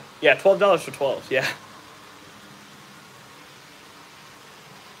 $12 for 12, yeah.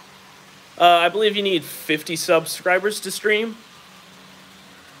 I believe you need 50 subscribers to stream.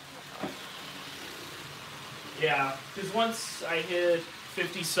 Yeah, because once I hit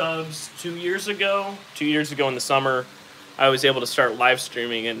 50 subs 2 years ago in the summer, I was able to start live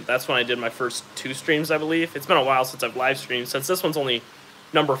streaming, and that's when I did my first 2 streams, I believe. It's been a while since I've live streamed, since this one's only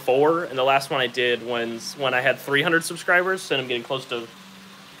number 4, and the last one I did was when I had 300 subscribers, and I'm getting close to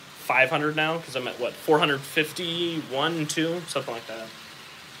 500 now, because I'm at, what, 451 and 2? Something like that.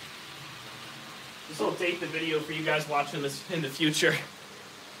 This will date the video for you guys watching this in the future.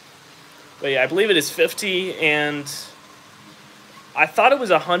 But yeah, I believe it is 50, and I thought it was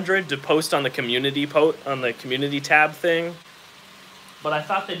 100 to post on the community tab thing, but I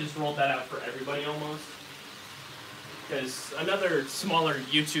thought they just rolled that out for everybody almost. Because another smaller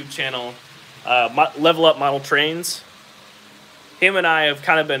YouTube channel, Level Up Model Trains, him and I have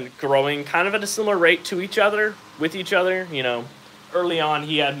kind of been growing kind of at a similar rate to each other, with each other, you know. Early on,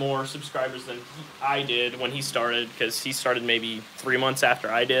 he had more subscribers than I did when he started, because he started maybe 3 months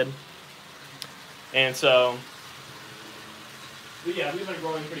after I did. And so, yeah, we've been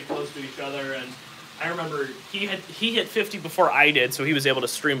growing pretty close to each other, and I remember he hit 50 before I did, so he was able to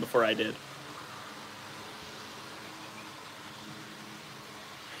stream before I did.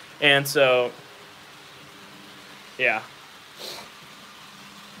 And so, yeah.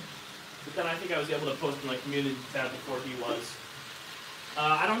 But then I think I was able to post in the community tab before he was.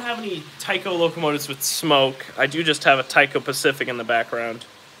 I don't have any Tyco locomotives with smoke. I do just have a Tyco Pacific in the background.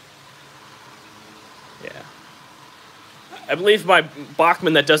 Yeah. I believe my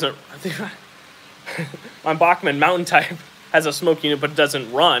Bachmann that doesn't... I think my Bachmann Mountain Type has a smoke unit, but it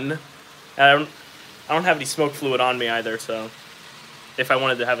doesn't run. And I don't have any smoke fluid on me either, so... if I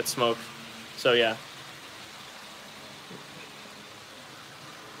wanted to have it smoked. So, yeah.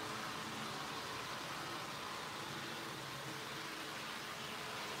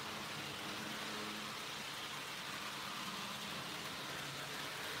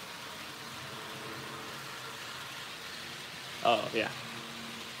 Oh, yeah.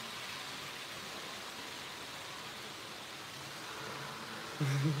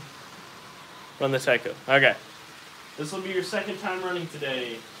 Run the Tyco. Okay. This will be your second time running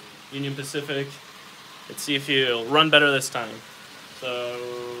today, Union Pacific. Let's see if you'll run better this time. So,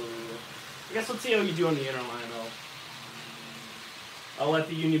 I guess let's see how you do on the inner line. I'll let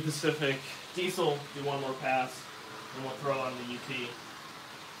the Union Pacific diesel do one more pass, and we'll throw on the UP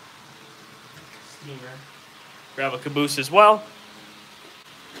steamer. Grab a caboose as well.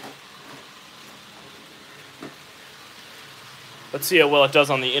 Let's see how well it does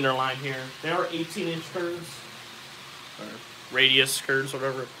on the inner line here. There are 18-inch curves, or radius curves,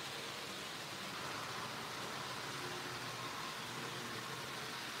 whatever.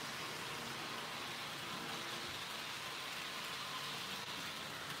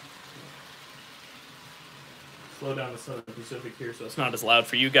 Slow down the Southern Pacific here so it's not as loud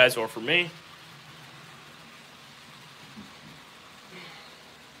for you guys or for me.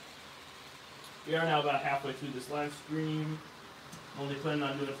 We are now about halfway through this live stream. Only planning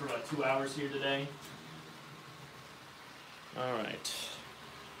on doing it for about 2 hours here today. Alright.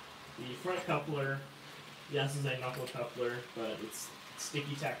 The front coupler, yes, is a knuckle coupler, but it's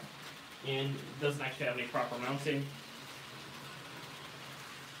sticky tack in. It doesn't actually have any proper mounting.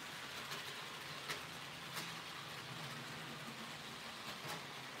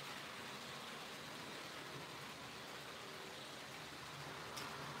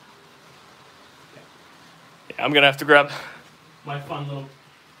 Yeah, I'm going to have to grab my fun little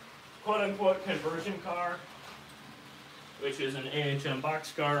quote-unquote conversion car, which is an AHM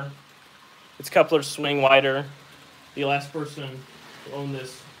boxcar. Its couplers swing wider. The last person who owned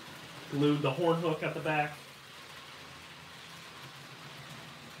this glued the horn hook at the back.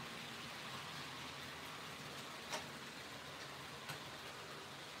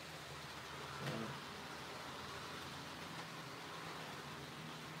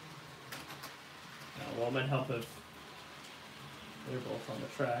 Well, it might help if they're both on the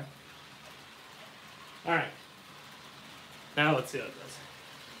track. Alright. Now let's see how it does.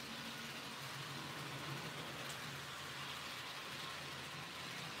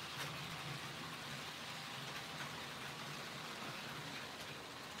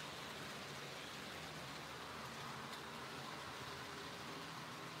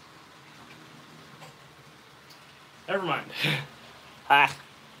 Never mind. Ah.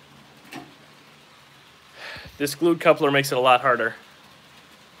 This glued coupler makes it a lot harder.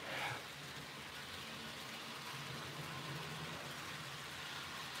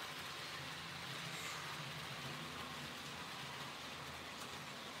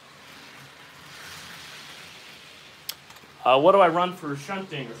 What do I run for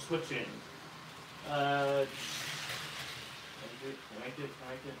shunting or switching? Almost.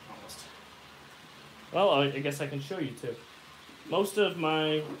 Well, I guess I can show you too. Most of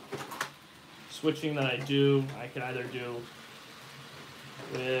my switching that I do, I can either do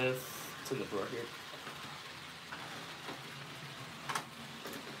with, it's in the drawer here.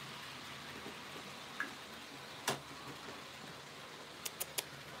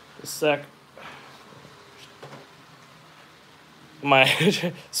 a sec. My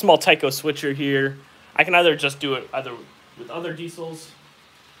small Tyco switcher here. I can either just do it either with other diesels.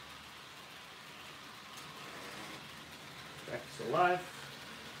 Back to live.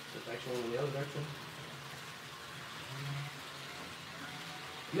 It's actually in the other direction.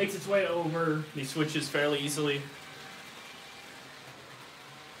 Makes its way over these switches fairly easily.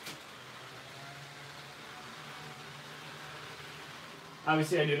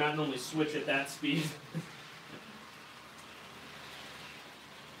 Obviously, I do not normally switch at that speed.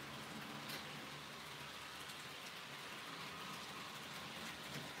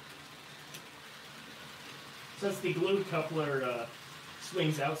 Since the glue coupler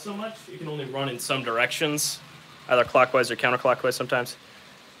swings out so much, you can only run in some directions, either clockwise or counterclockwise sometimes.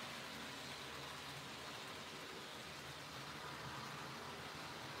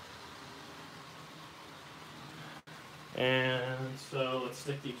 And so let's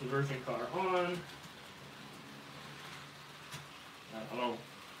stick the conversion car on. Hello.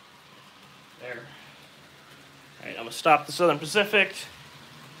 There. All right, I'm gonna stop the Southern Pacific.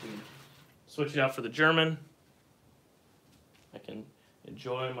 Switch it out for the German. I can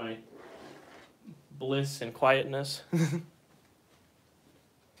enjoy my bliss and quietness.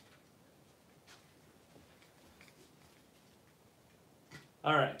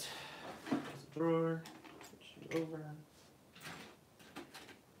 All right. There's a drawer. Switch it over.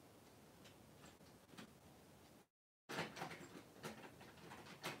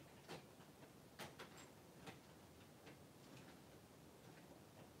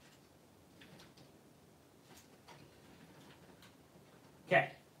 Okay,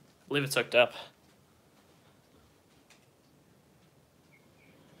 I believe it's hooked up.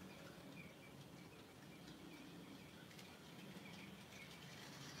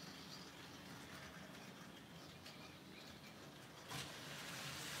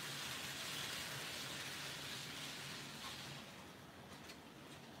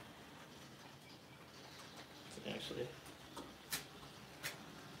 Actually,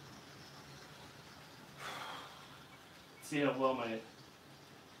 see how well my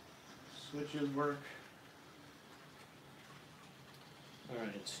switches work. All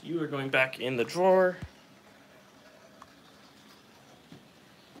right, you are going back in the drawer.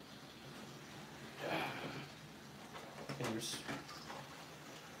 In your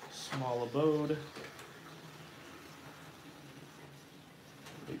small abode.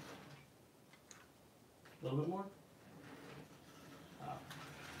 A little bit more.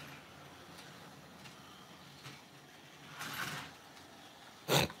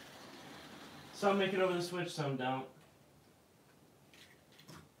 Some make it over the switch, some don't.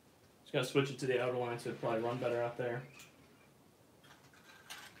 Just gonna switch it to the outer line so it'll probably run better out there.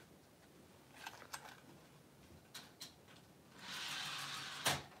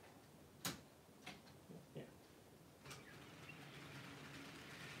 Yeah.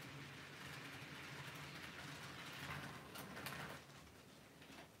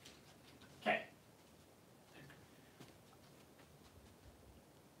 Okay.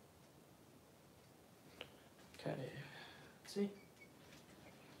 Okay. Let's see.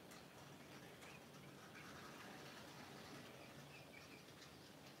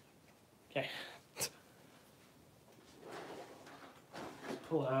 Okay. Let's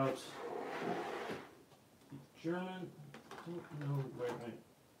pull out the German. I don't know where I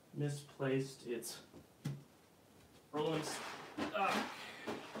misplaced its rolling stock.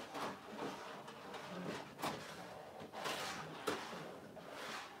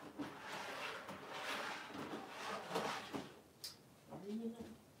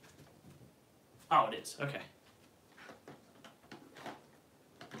 Oh, it is. Okay.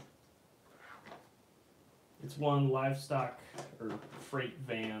 It's one livestock or freight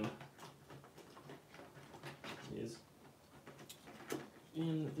van. It is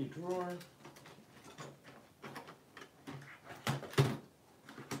in the drawer.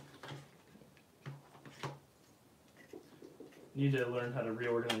 Need to learn how to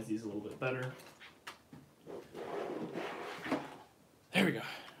reorganize these a little bit better. There we go.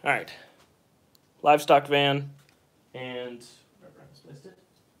 All right. Livestock van and wherever I misplaced it.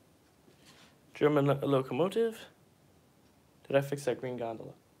 German locomotive. Did I fix that green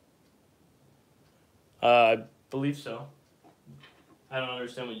gondola? I believe so. I don't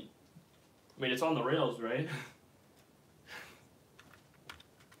understand what you... I mean, it's on the rails, right?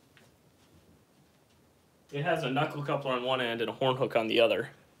 It has a knuckle coupler on one end and a horn hook on the other.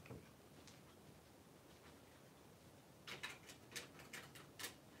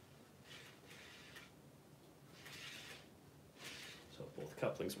 So both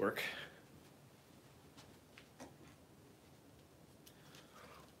couplings work.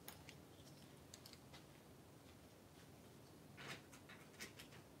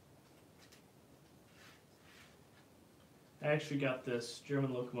 actually got this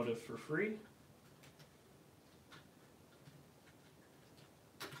German locomotive for free.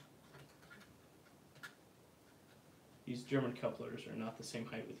 These German couplers are not the same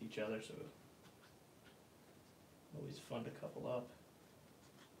height with each other, so always fun to couple up.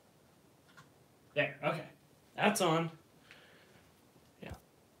 There, okay. That's on. Yeah.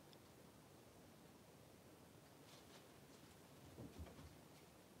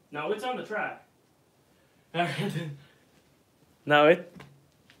 No, it's on the track. No,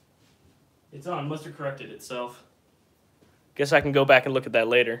 it's on. Must have corrected itself. Guess I can go back and look at that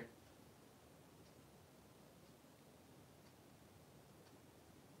later.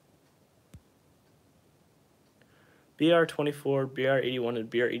 BR24, BR81, and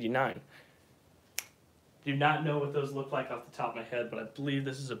BR89. Do not know what those look like off the top of my head, but I believe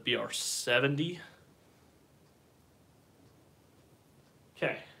this is a BR70.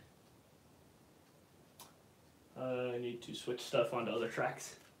 Okay. I need to switch stuff onto other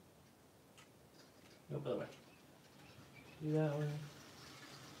tracks. No, by the way. Do that one.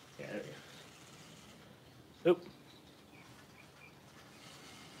 Yeah, there we go. Oop.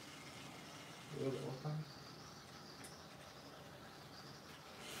 A little bit more time.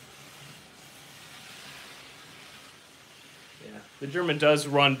 Yeah, the German does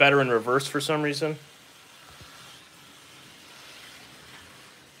run better in reverse for some reason.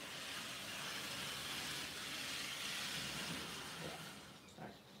 All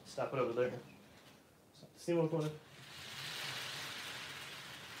right, stop it over there. Stop the steam locomotive.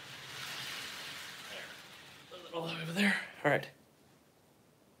 There. Put it all the way over there. All right.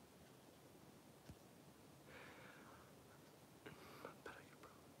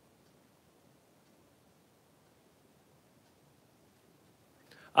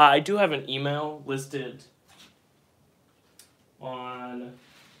 I do have an email listed on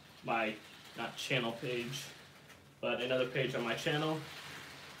my, not channel page, but another page on my channel,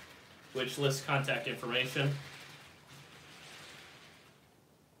 which lists contact information.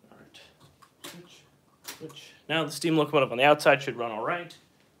 All right, switch. Now the steam locomotive on the outside should run all right,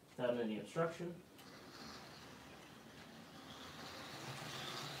 without any obstruction.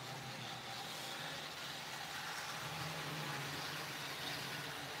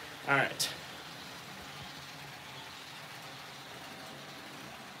 All right.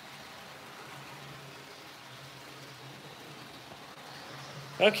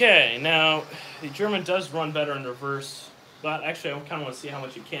 Okay, now the German does run better in reverse, but actually I kind of want to see how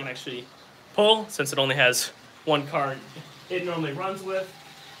much you can actually pull, since it only has one car it normally runs with.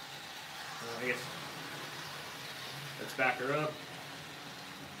 I guess let's back her up.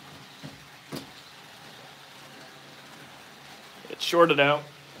 It's shorted out.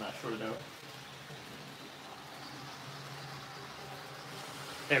 Not shorted out.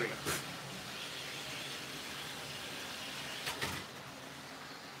 There we go.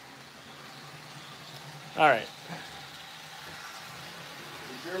 All right.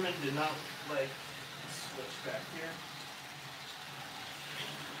 The German did not like switch back here.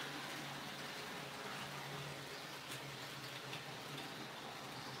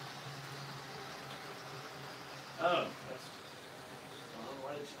 Oh, that's. Oh,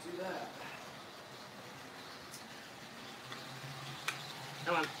 why did you do that?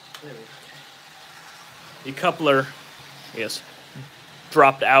 Come on. There we go. The coupler, I guess,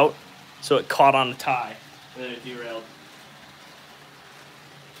 dropped out, so it caught on the tie, and then it derailed.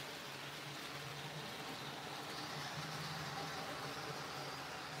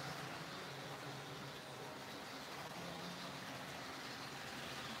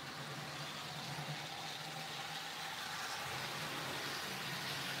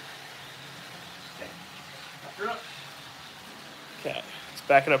 Okay, let's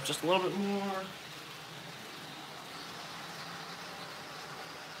back it up just a little bit more.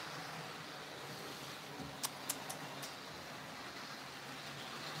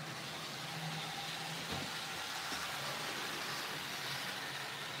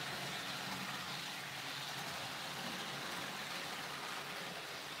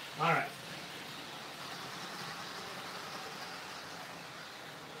 All right.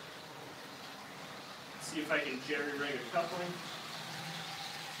 See if I can jerry-rig a coupling.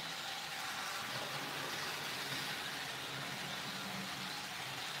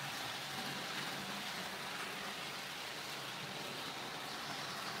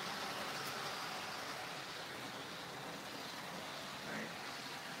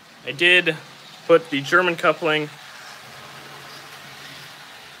 I did put the German coupling.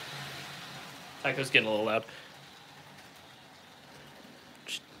 Taco's getting a little loud.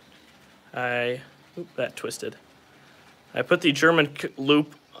 That twisted. I put the German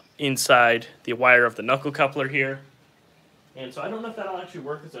loop inside the wire of the knuckle coupler here. And so I don't know if that'll actually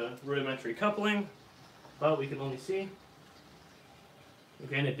work as a rudimentary coupling, but we can only see.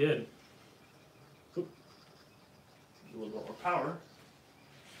 Okay, and it did. Oop. A little bit more power.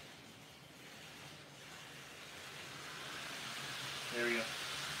 There we go.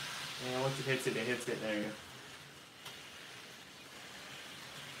 And once it hits it, it hits it. There you go.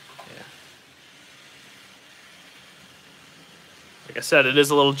 Yeah. Like I said, it is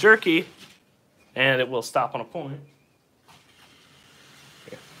a little jerky, and it will stop on a point.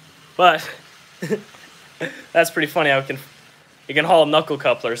 Yeah. But that's pretty funny how you can haul knuckle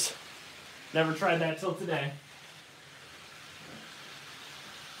couplers. Never tried that till today.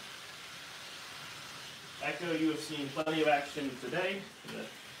 Echo, you have seen plenty of action today.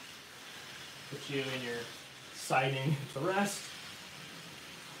 Put you in your siding to rest.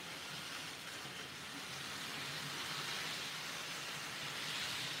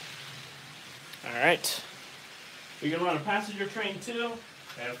 All right. We can run a passenger train too.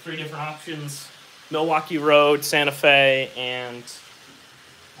 I have 3 different options: Milwaukee Road, Santa Fe, and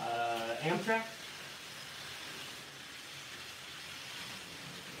Amtrak.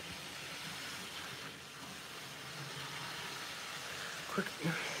 Quick.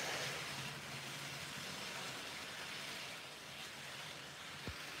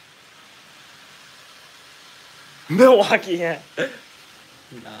 Milwaukee, yeah.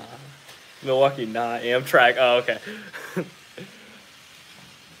 Nah. Milwaukee, nah. Amtrak. Oh, okay.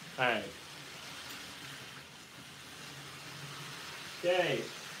 Alright. Okay.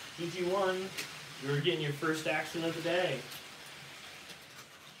 GG1. You're getting your first action of the day.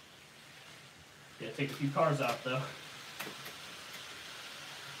 Yeah, take a few cars off, though.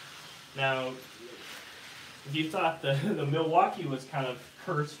 Now, if you thought the Milwaukee was kind of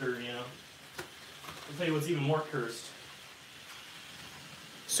cursed, or, you know, I'll tell you what's even more cursed.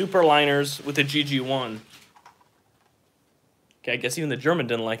 Superliners with a GG1. Okay, I guess even the German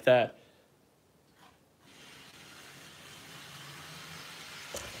didn't like that.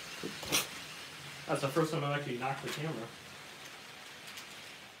 That's the first time I've actually knocked the camera.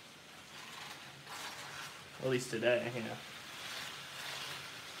 At least today, yeah.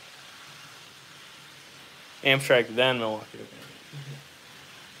 Amtrak, then Milwaukee. Okay.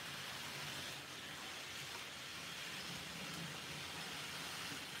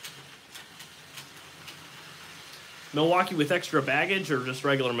 Milwaukee with extra baggage or just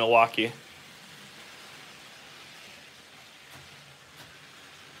regular Milwaukee?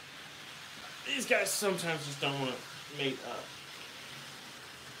 These guys sometimes just don't want to mate up.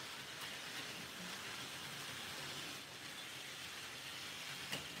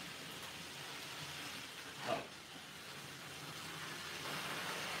 Oh.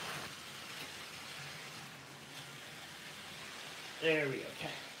 There we go.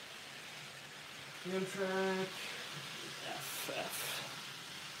 Okay. Amtrak. FF.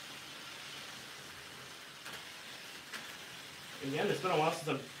 Again, it's been a while since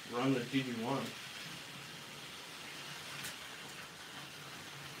I've run the GG1.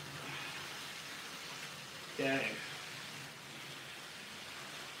 Okay.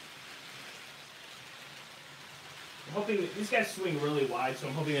 I'm hoping these guys swing really wide, so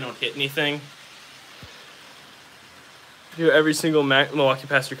I'm hoping they don't hit anything. Do every single Milwaukee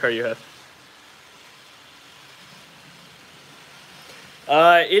passenger car you have.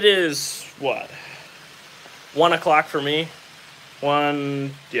 It is, what, 1 o'clock for me.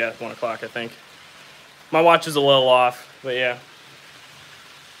 1 o'clock, I think. My watch is a little off, but yeah.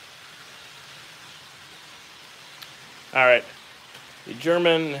 Alright. The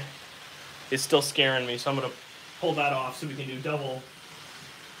German is still scaring me, so I'm going to pull that off so we can do double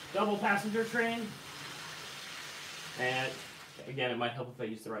passenger train. And, again, it might help if I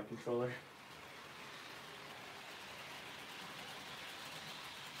use the right controller.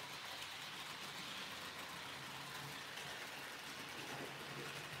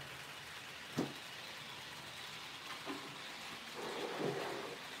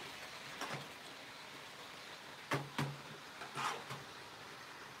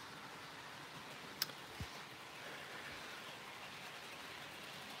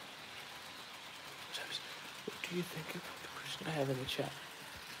 What do you think about the question I have in the chat?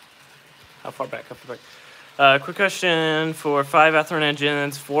 How far back? Quick question for 5 Atherton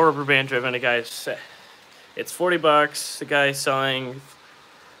engines, 4 rubber band driven. A guy's, it's $40. The guy's selling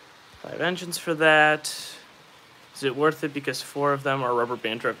 5 engines for that. Is it worth it because 4 of them are rubber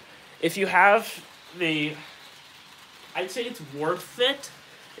band driven? If you have I'd say it's worth it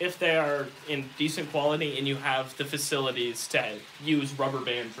if they are in decent quality and you have the facilities to use rubber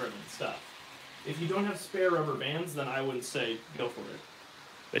band driven stuff. If you don't have spare rubber bands, then I wouldn't say go for it.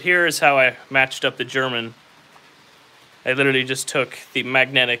 But here is how I matched up the German. I literally just took the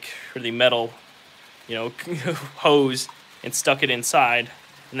magnetic or the metal, you know, hose and stuck it inside,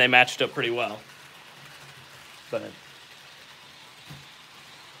 and they matched up pretty well. But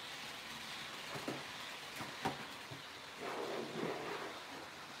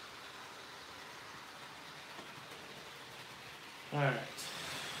all right,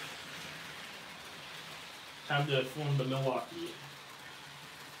 time to form the Milwaukee.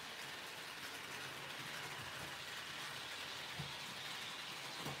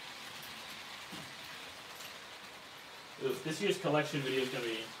 This year's collection video is going to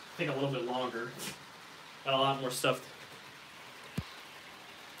take a little bit longer. Got a lot more stuff.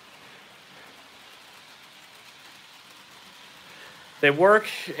 They work,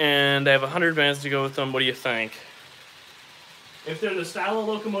 and I have 100 bands to go with them. What do you think? If they're the style of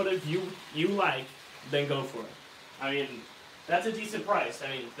locomotive you like, then go for it. I mean, that's a decent price. I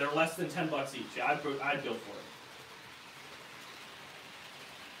mean, they're less than $10 each. I'd go for it.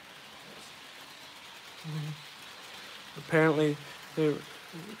 Apparently, they're...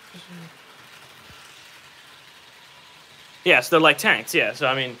 Yes, they're like tanks, yeah. So,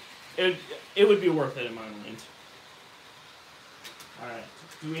 I mean, it would be worth it in my mind. Alright,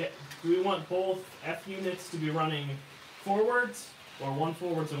 do we want both F units to be running forwards, or one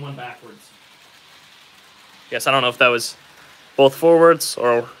forwards and one backwards? Yes, I don't know if that was both forwards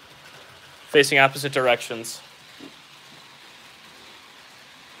or facing opposite directions.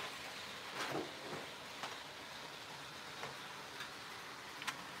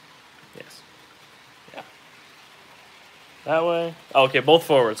 Yes. Yeah. That way. Oh, okay, both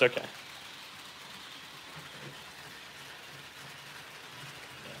forwards, okay.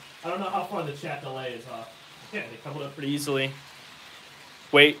 I don't know how far the chat delay is off. Yeah, they coupled up pretty easily.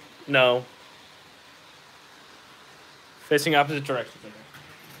 Wait, no. Facing opposite directions.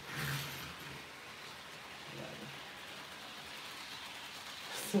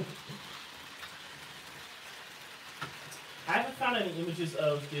 Okay. I haven't found any images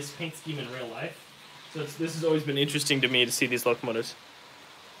of this paint scheme in real life, so this has always been interesting to me to see these locomotives.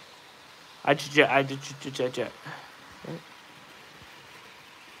 I did.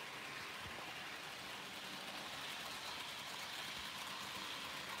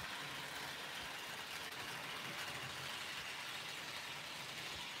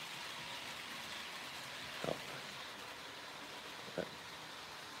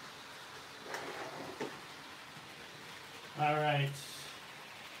 All right.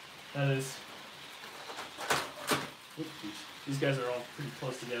 That is. Oops, these guys are all pretty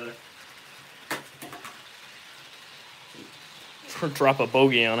close together. Drop a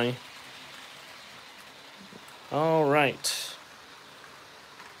bogey on me. All right.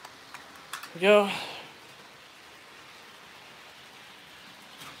 Here we go.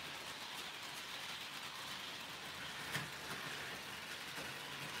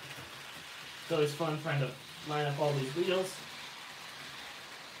 It's always fun trying to line up all these wheels.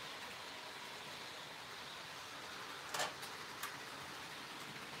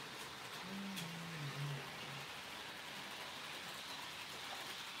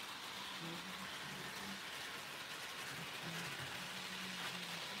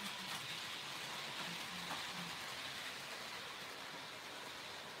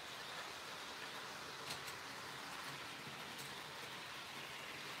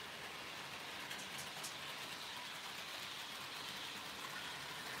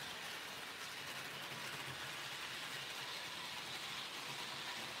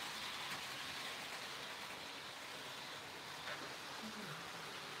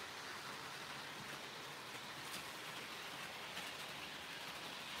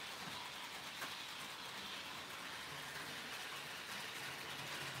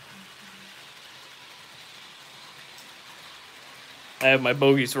 I have my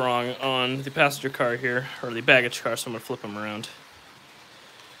bogeys wrong on the passenger car here, or the baggage car, so I'm going to flip them around.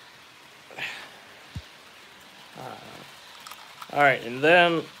 Alright, and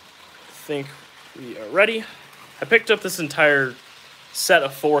then I think we are ready. I picked up this entire set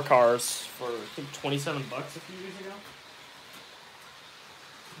of 4 cars for, I think, $27 a few years ago.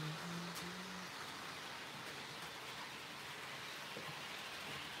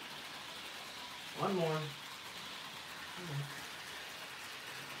 One more.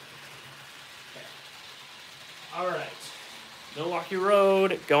 All right, Milwaukee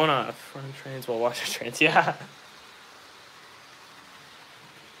Road, going off. Running trains while watching trains, yeah.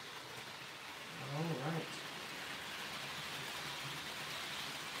 All right.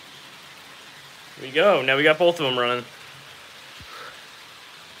 Here we go. Now we got both of them running.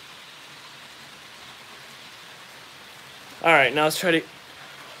 All right, now let's try to...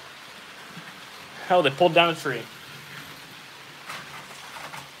 Hell, they pulled down a tree.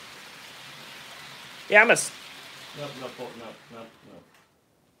 Yeah, I'm a... Nope, nope, nope, nope, nope.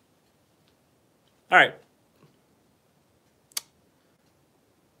 All right.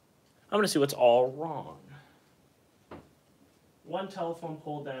 I'm going to see what's all wrong. One telephone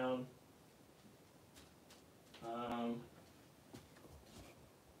pole down. I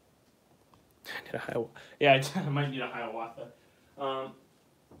might need a Hiawatha.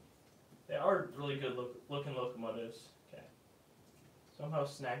 They are really good looking locomotives. Okay. Somehow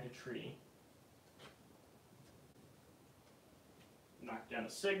snagged a tree. Knocked down a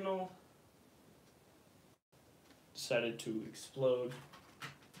signal. Decided to explode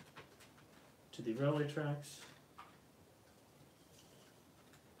to the railway tracks.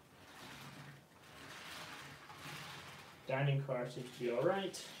 Dining car seems to be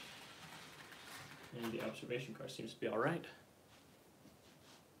alright. And the observation car seems to be alright.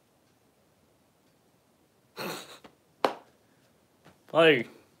 Well,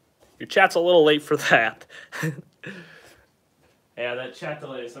 your chat's a little late for that. Yeah, that chat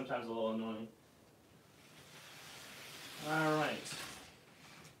delay is sometimes a little annoying. Alright.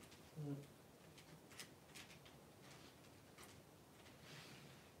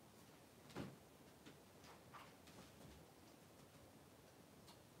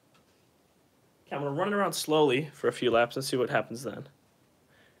 Okay, I'm going to run it around slowly for a few laps and see what happens then.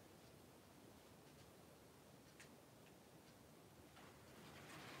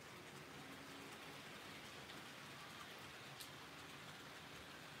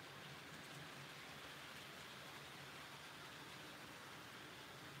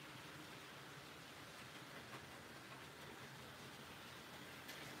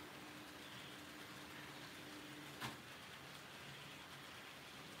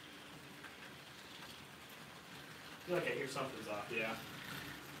 I feel like I hear something's off, yeah.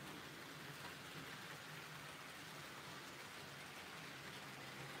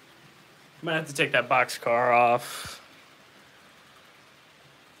 Might have to take that box car off.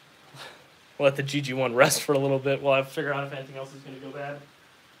 We'll let the GG1 rest for a little bit while I figure out if anything else is going to go bad.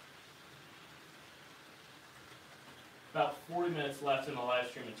 About 40 minutes left in the live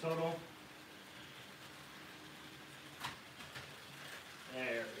stream in total. There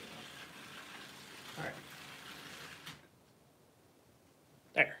we go. Alright.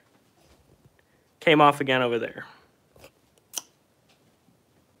 There. Came off again over there.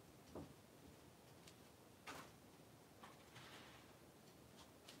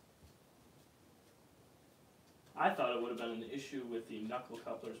 I thought it would have been an issue with the knuckle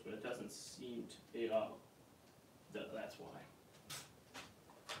couplers, but it doesn't seem to be. Oh, that's why.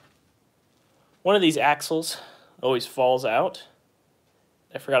 One of these axles always falls out.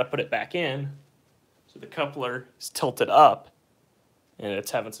 I forgot to put it back in, so the coupler is tilted up, and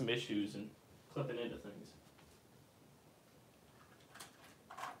it's having some issues and clipping into things.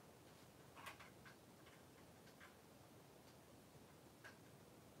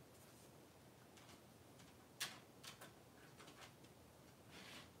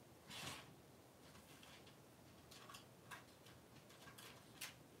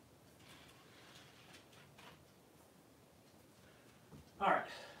 All right.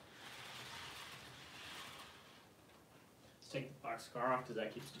 Let's take the boxcar off because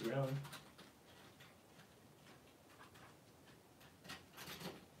that keeps derailing.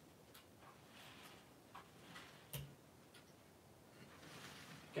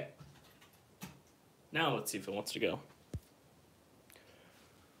 Okay. Now let's see if it wants to go.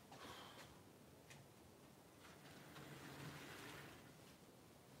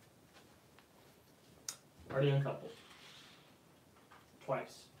 Already uncoupled.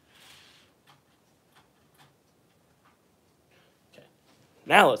 Twice. Okay.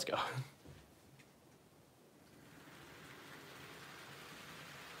 Now let's go.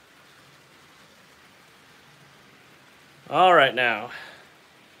 All right, now.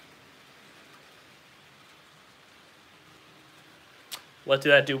 Let's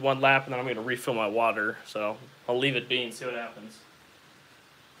do one lap, and then I'm going to refill my water. So I'll leave it be and see what happens.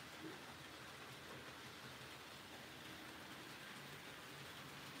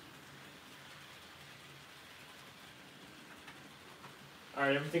 All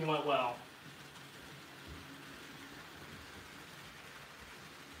right, everything went well.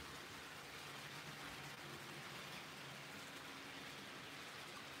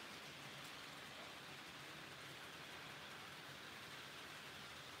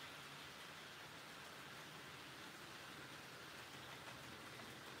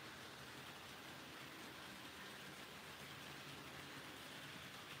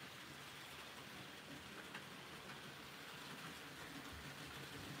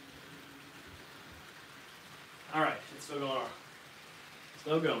 All right, it's still going on.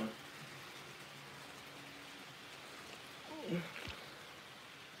 Still going.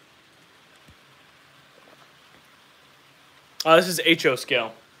 This is HO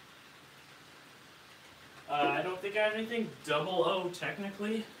scale. I don't think I have anything double O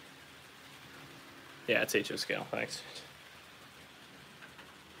technically. Yeah, it's HO scale. Thanks.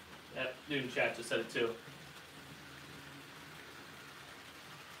 That dude in chat just said it too.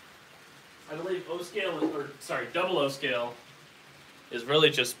 I believe O scale, double O scale is really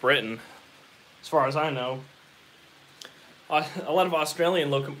just Britain, as far as I know. A lot of Australian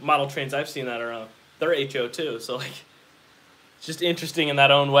model trains I've seen that are they're HO too. So like, it's just interesting in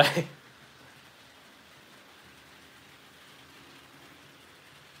that own way.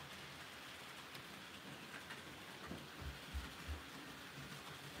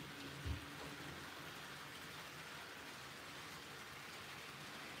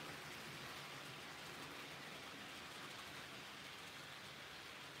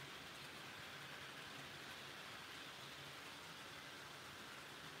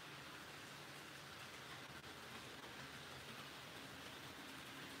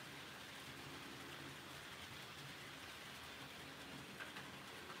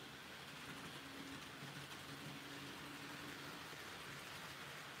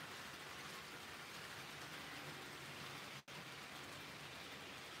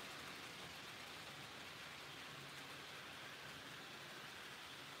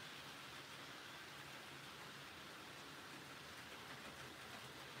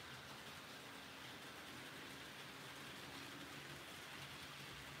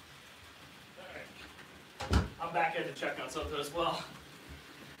 I'm back in to check on something as well.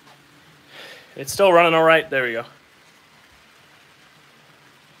 It's still running all right. There we go.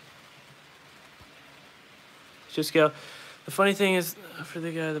 Just go. The funny thing is, for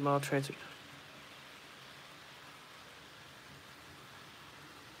the guy, the model transfer.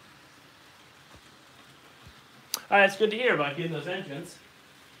 All right, it's good to hear about getting those engines.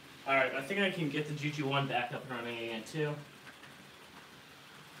 All right, I think I can get the GG1 back up and running again too.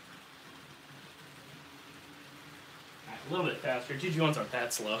 A little bit faster. GG1s aren't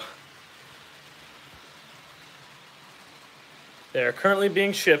that slow. They're currently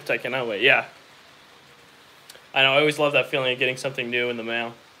being shipped. I cannot wait. Yeah. I know. I always love that feeling of getting something new in the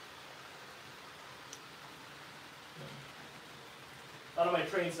mail. A lot of my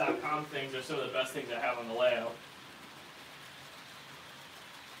trains.com things are some of the best things I have on the layout.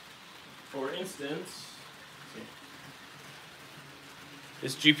 For instance,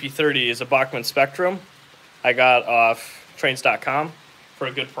 this GP30 is a Bachmann Spectrum. I got off trains.com for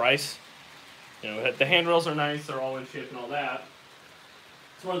a good price. You know, the handrails are nice, they're all in shape and all that.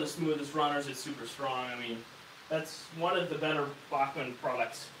 It's one of the smoothest runners, it's super strong. I mean, that's one of the better Bachmann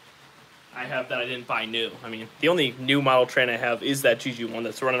products I have that I didn't buy new. I mean, the only new model train I have is that GG1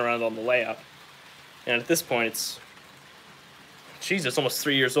 that's running around on the layout. And at this point, it's, geez, it's almost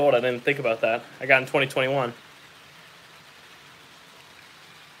 3 years old. I didn't think about that. I got in 2021.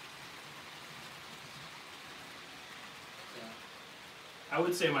 I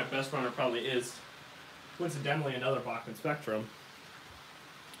would say my best runner probably is, coincidentally, another Bachmann Spectrum.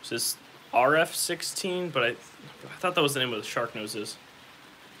 Which is RF16, but I thought that was the name of the shark noses.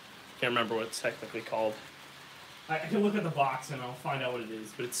 Can't remember what it's technically called. I can look at the box and I'll find out what it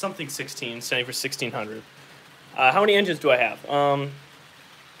is, but it's something 16, standing for 1600. How many engines do I have?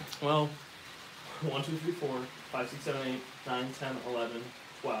 Well, 1, 2, 3, 4, 5, 6, 7, 8, 9, 10, 11,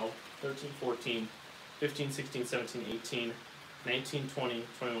 12, 13, 14, 15, 16, 17, 18, 19, 20,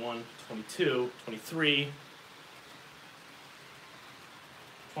 21, 22, 23,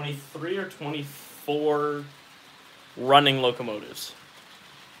 23 or 24 running locomotives.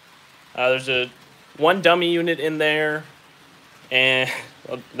 There's one dummy unit in there, and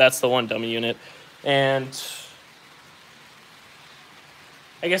well, that's the one dummy unit, and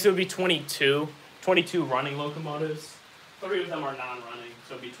I guess it would be 22 running locomotives. 3 of them are non-running,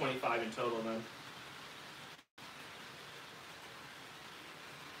 so it would be 25 in total then.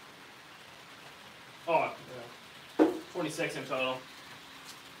 Oh, yeah. 26 in total.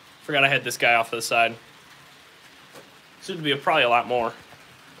 Forgot I had this guy off to the side. Soon to be probably a lot more.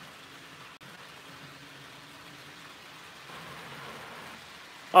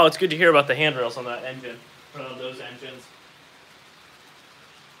 Oh, it's good to hear about the handrails on that engine, or on those engines.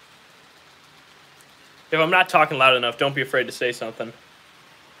 If I'm not talking loud enough, don't be afraid to say something.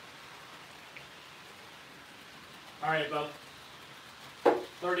 All right, about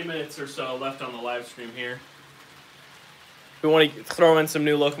 30 minutes or so left on the live stream here. If we want to throw in some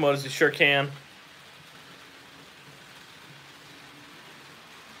new locomotives, we sure can.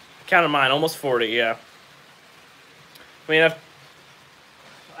 Counted mine, almost 40, yeah. I mean,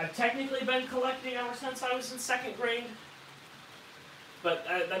 I've technically been collecting ever since I was in 2nd grade, but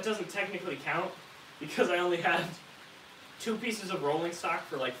that doesn't technically count because I only had 2 pieces of rolling stock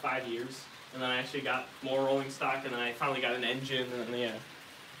for like 5 years, and then I actually got more rolling stock, and then I finally got an engine, and then,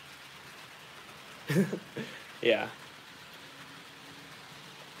 yeah. Yeah.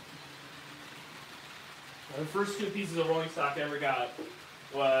 The first 2 pieces of rolling stock I ever got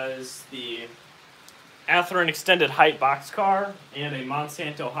was the Athlon Extended Height boxcar and a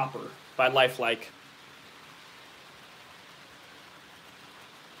Monsanto hopper by Lifelike.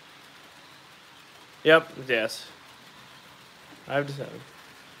 Yep, yes. 5 to 7.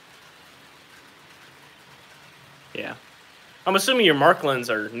 Yeah. I'm assuming your Marklands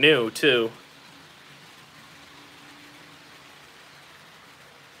are new, too.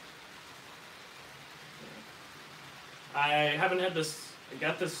 I haven't had this... I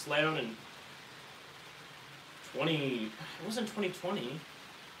got this layout in 20... It wasn't 2020.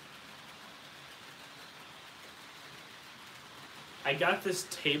 I got this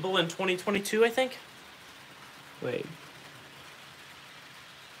table in 2022, I think. Wait.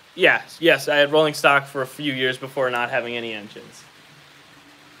 Yes, I had rolling stock for a few years before not having any engines.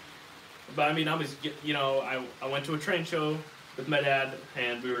 But I mean, I was, you know, I went to a train show with my dad,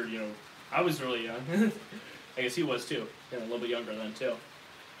 and we were, you know, I was really young. I guess he was too, a little bit younger then too.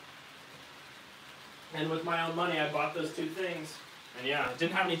 And with my own money, I bought those 2 things. And yeah,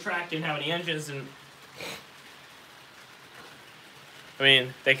 didn't have any track, didn't have any engines, and I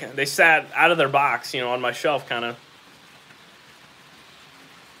mean, they sat out of their box, you know, on my shelf, kind of.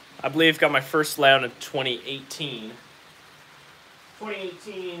 I believe got my first layout in 2018.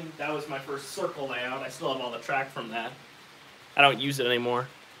 2018, that was my first circle layout. I still have all the track from that. I don't use it anymore.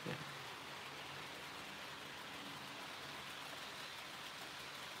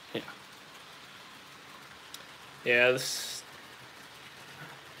 Yeah. Yeah, this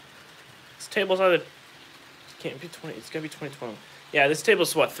table's either... Can't be 20. It's gotta be 2012. Yeah, this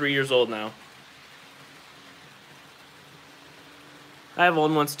table's what, 3 years old now. I have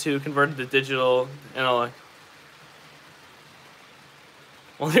old ones too, converted to digital, and I'll like.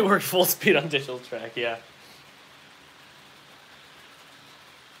 Only work full speed on digital track, yeah.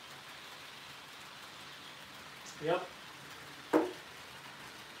 Yep.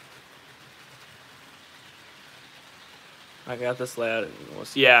 I got this layout.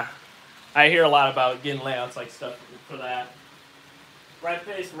 Yeah. I hear a lot about getting layouts like stuff for that. Right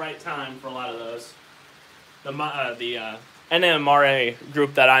place, right time for a lot of those. The NMRA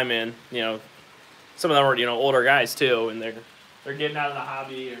group that I'm in, you know, some of them are, you know, older guys too, and they're getting out of the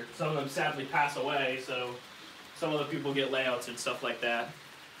hobby, or some of them sadly pass away, so some other people get layouts and stuff like that.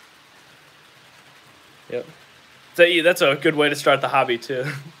 Yep. So yeah, that's a good way to start the hobby too.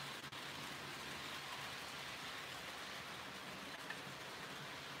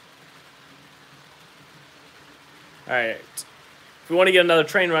 Alright. If we want to get another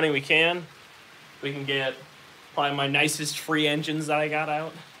train running, we can. We can get probably my nicest free engines that I got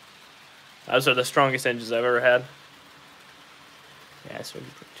out. Those are the strongest engines I've ever had. Yeah, so we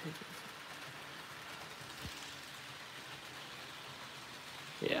can change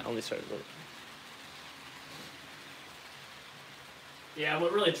it. Yeah, only started working. Yeah,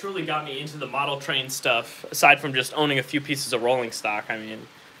 what really truly got me into the model train stuff, aside from just owning a few pieces of rolling stock, I mean,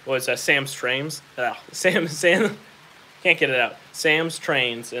 was Sam's Trains. Sam, can't get it out. Sam's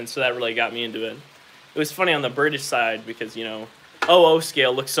Trains, and so that really got me into it. It was funny on the British side because, you know, OO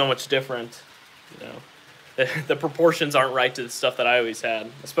scale looks so much different. You know, the proportions aren't right to the stuff that I always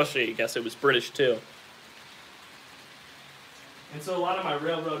had, especially, I guess, it was British too. And so a lot of my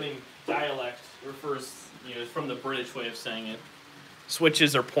railroading dialect refers, you know, from the British way of saying it.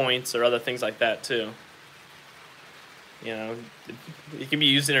 Switches or points or other things like that too. You know, it can be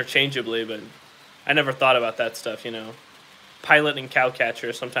used interchangeably, but I never thought about that stuff, you know. Pilot and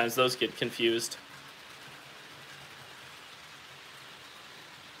cowcatcher, sometimes those get confused.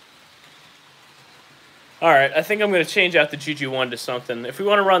 Alright, I think I'm going to change out the GG1 to something. If we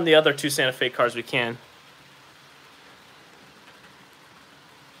want to run the other 2 Santa Fe cars, we can.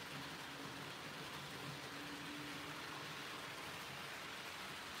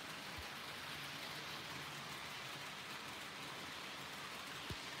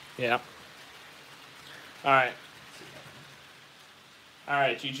 Yeah. Alright.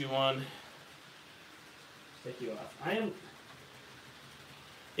 Alright, GG1. Take you off.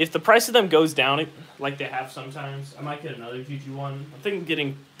 If the price of them goes down, like they have sometimes, I might get another GG1. I'm thinking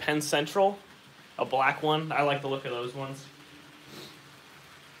getting Penn Central, a black one. I like the look of those ones.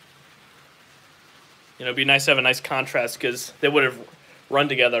 You know, it'd be nice to have a nice contrast because they would have run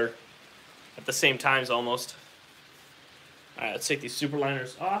together at the same times almost. Alright, let's take these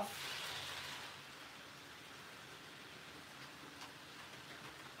superliners off.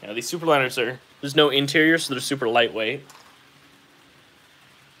 Yeah, these superliners there's no interior, so they're super lightweight.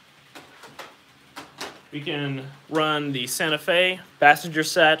 We can run the Santa Fe passenger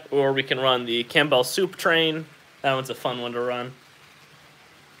set, or we can run the Campbell Soup train. That one's a fun one to run.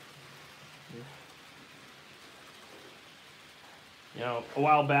 You know, a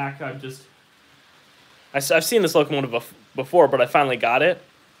while back, I've seen this locomotive before, but I finally got it.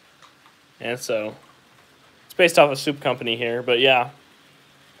 And so, it's based off a soup company here, but yeah.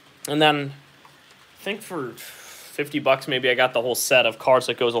 And then, I think for $50 maybe I got the whole set of cars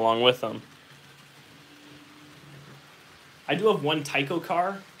that goes along with them. I do have one Tyco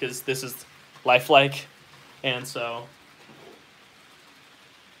car, because this is lifelike, and so...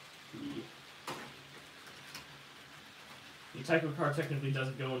 The Tyco car technically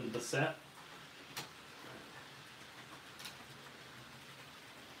doesn't go into the set.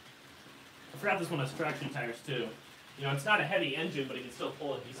 I forgot this one has traction tires too. You know, it's not a heavy engine, but it can still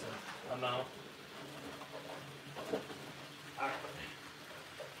pull a decent amount. Alright.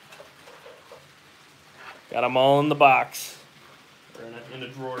 Got them all in the box. Or in a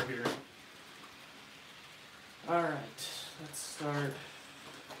drawer here. Alright, let's start.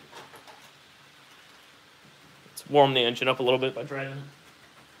 Let's warm the engine up a little bit by driving it.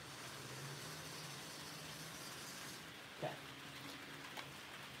 Okay.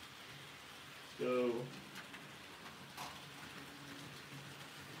 Let's go.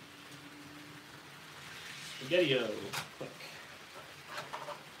 Spaghetti-o. Click.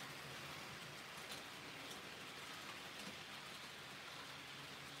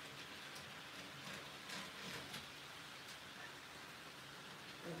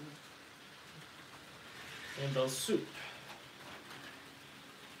 Campbell Soup.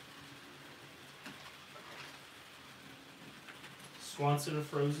 Swanson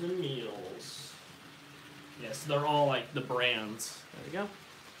Frozen Meals. Yes, they're all like the brands. There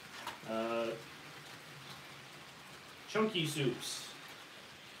we go. Chunky Soups.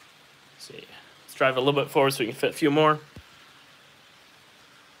 Let's see. Let's drive a little bit forward so we can fit a few more.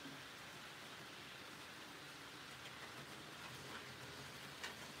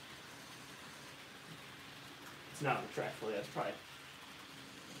 It's not on the track fully, that's probably.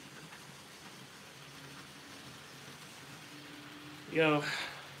 Go.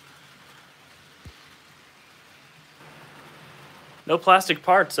 No plastic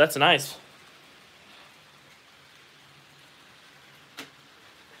parts, that's nice.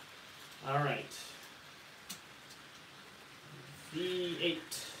 Alright. V8.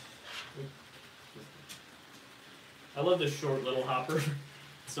 I love this short little hopper.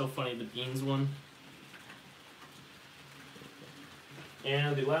 It's so funny, the beans one.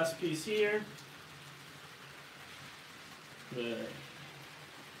 And the last piece here. The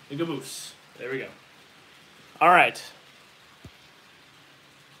caboose. There we go. Alright.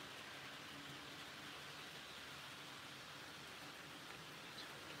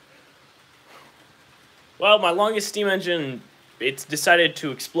 Well, my longest steam engine, it's decided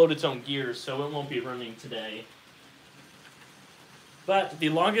to explode its own gears, so it won't be running today. But the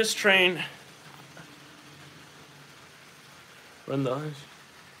longest train... Run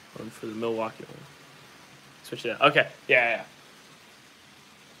for the Milwaukee one. Switch it out. Okay, yeah.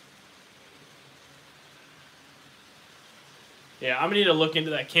 Yeah, I'm gonna need to look into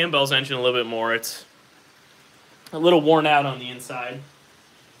that Campbell's engine a little bit more. It's a little worn out on the inside.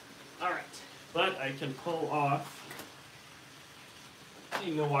 Alright, but I can pull off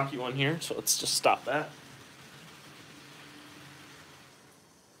the Milwaukee one here, so let's just stop that.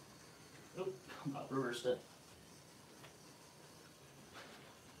 Nope, I reversed it.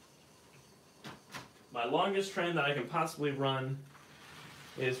 My longest train that I can possibly run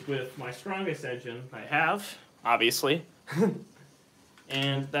is with my strongest engine I have, obviously.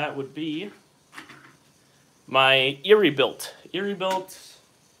 And that would be my Erie-built. Erie-built.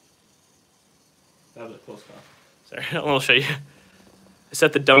 That was a close call. Sorry, I'll show you. I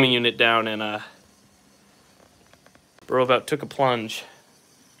set the dummy unit down and bro about took a plunge.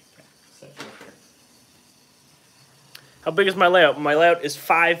 Okay, how big is my layout? My layout is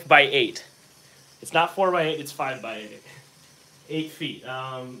 5 by 8. It's not 4 by 8, it's 5 by 8. 8 feet.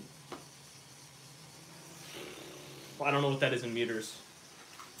 I don't know what that is in meters.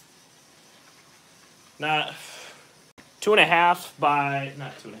 Not 2.5 by,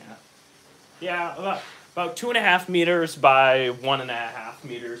 not 2.5. Yeah, about 2.5 meters by 1.5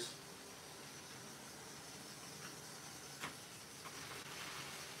 meters.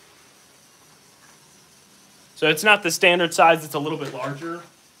 So it's not the standard size, it's a little bit larger.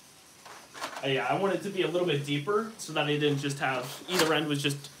 Yeah, I want it to be a little bit deeper so that it didn't just have, either end was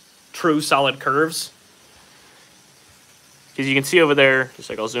just true solid curves. Because you can see over there,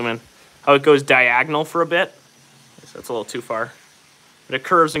 just like I'll zoom in, how it goes diagonal for a bit. So that's a little too far. but it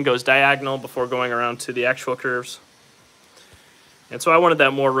curves and goes diagonal before going around to the actual curves. And so I wanted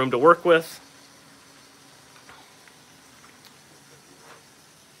that more room to work with.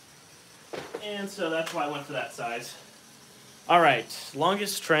 And so that's why I went for that size. All right,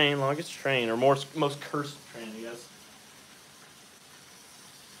 longest train, or most cursed train, I guess.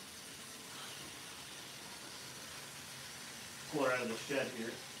 Pull her out of the shed here.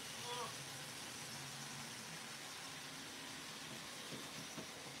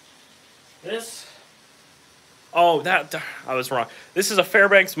 This, oh, I was wrong. This is a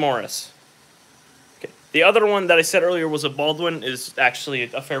Fairbanks Morris. Okay. The other one that I said earlier was a Baldwin is actually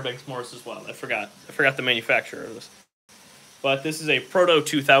a Fairbanks Morris as well. I forgot the manufacturer of this. But this is a Proto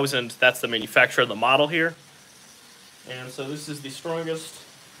 2000. That's the manufacturer of the model here. And so this is the strongest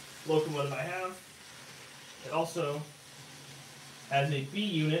locomotive I have. It also has a B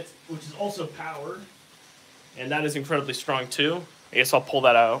unit, which is also powered. And that is incredibly strong too. I guess I'll pull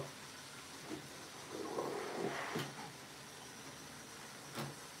that out.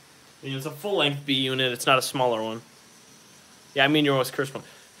 It's a full-length B unit. It's not a smaller one. Yeah, I mean your most cursed one.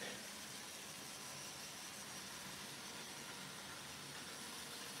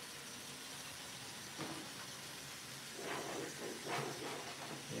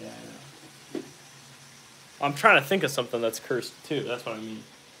 Yeah, I know. I'm trying to think of something that's cursed too. That's what I mean.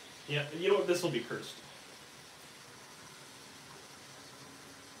 Yeah, you know what? This will be cursed.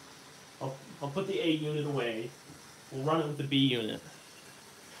 I'll put the A unit away. We'll run it with the B unit.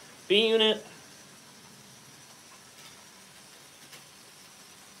 B unit.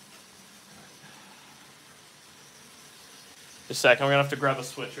 Just a second, we're gonna have to grab a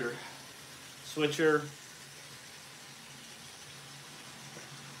switcher.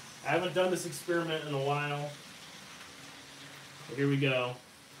 I haven't done this experiment in a while. But here we go.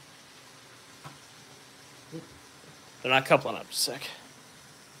 They're not coupling up, just a sec.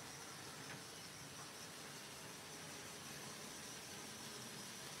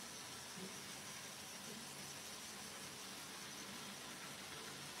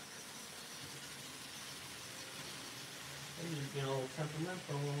 You know,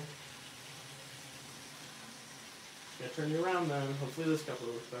 temperamental. Gotta turn you around then. Hopefully this couple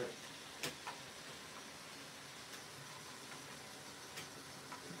will start.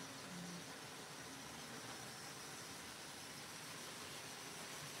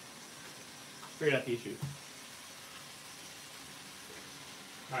 Figured out the issue.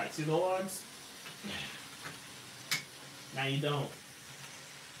 Alright, see the logs? Now you don't.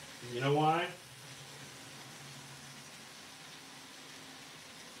 You know why?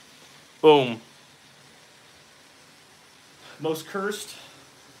 Boom. Most cursed.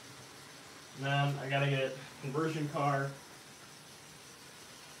 Then I gotta get conversion car.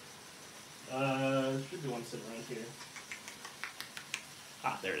 Should be one sitting right here.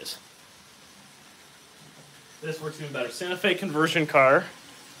 Ah, there it is. This works even better. Santa Fe conversion car.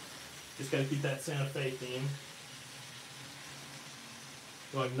 Just gotta keep that Santa Fe theme.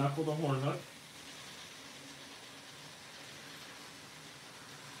 Going knuckle to horn hook.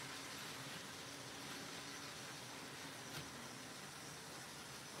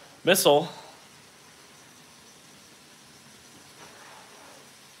 Missile.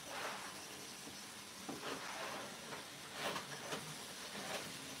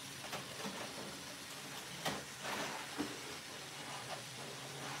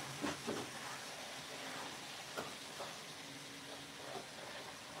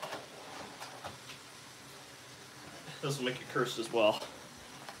 This will make it cursed as well.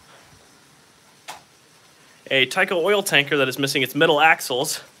 A Tyco oil tanker that is missing its middle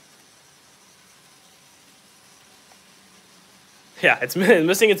axles. Yeah, it's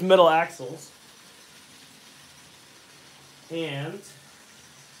missing its middle axles. And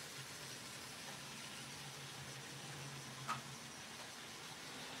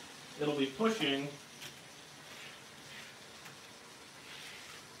it'll be pushing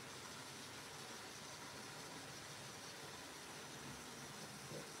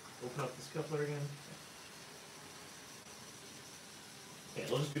open up this coupler again. Okay,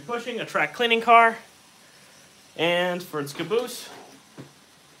 it'll just be pushing a track cleaning car. And for its caboose,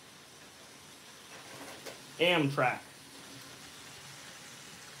 Amtrak.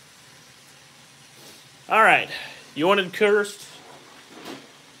 All right, you wanted cursed.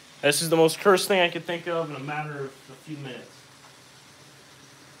 This is the most cursed thing I could think of in a matter of a few minutes.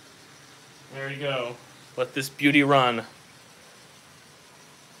 There you go. Let this beauty run.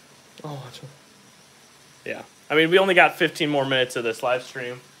 Oh, yeah. I mean, we only got 15 more minutes of this live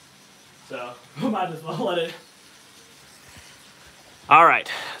stream, so we might as well let it. All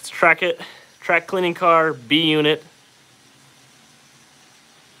right, let's track it. Track cleaning car, B unit.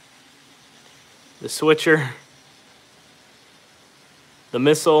 the switcher, the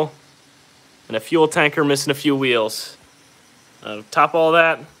missile, and a fuel tanker missing a few wheels. Top all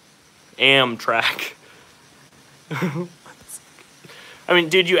that, Amtrak. I mean,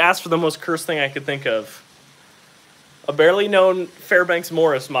 dude, you asked for the most cursed thing I could think of. A barely known Fairbanks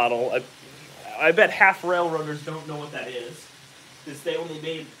Morris model. I bet half railroaders don't know what that is, because they only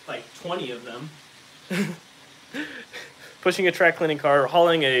made like 20 of them. Pushing a track cleaning car,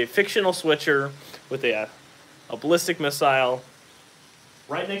 hauling a fictional switcher with a ballistic missile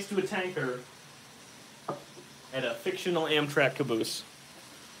right next to a tanker and a fictional Amtrak caboose.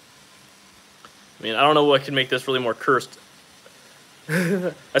 I mean, I don't know what could make this really more cursed,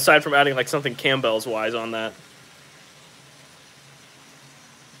 aside from adding like something Campbell's wise on that.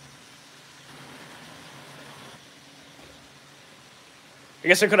 I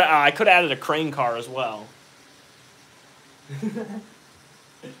guess I could have added a crane car as well.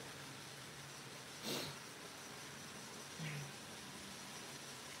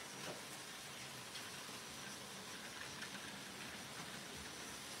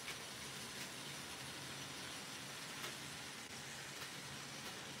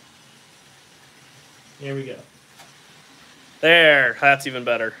 Here we go. There, that's even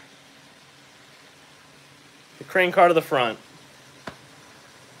better. The crane car to the front.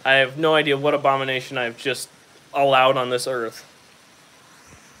 I have no idea what abomination I've just allowed on this earth.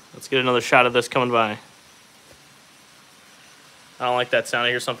 Let's get another shot of this coming by. I don't like that sound. I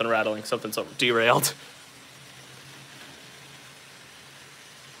hear something rattling. Something's derailed.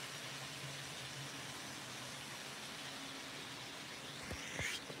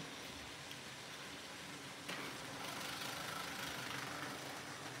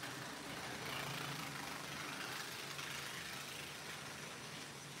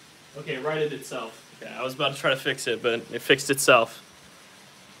 Okay, it righted itself. Okay, I was about to try to fix it, but it fixed itself.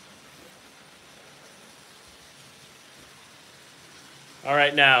 All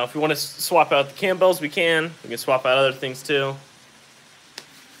right, now, if we want to swap out the Campbells, we can. We can swap out other things, too.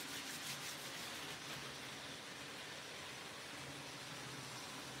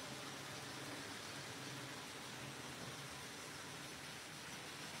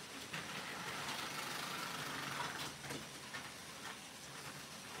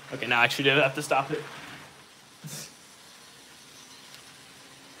 Okay, now I actually did have to stop it.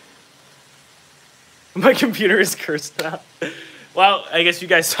 My computer is cursed now. Well, I guess you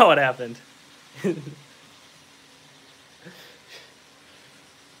guys saw what happened.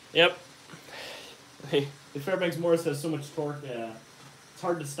 Yep. Hey, the Fairbanks Morris has so much torque, it's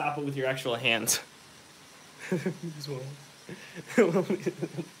hard to stop it with your actual hands.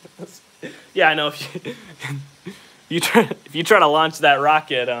 Yeah, I know. If you try to launch that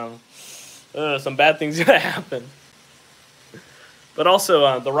rocket, some bad things are gonna happen. But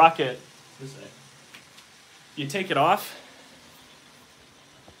also, the rocket, you take it off,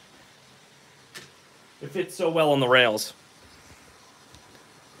 it fits so well on the rails.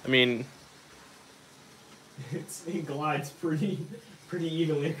 I mean, it glides pretty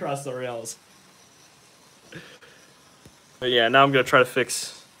evenly across the rails. But yeah, now I'm gonna try to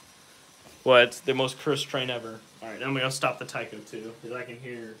fix what's the most cursed train ever. All right, now I'm gonna stop the Tycho too, because I can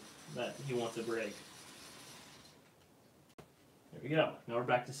hear that he wants a break. There we go. Now we're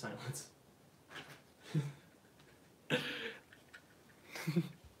back to silence. All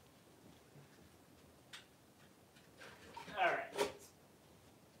right.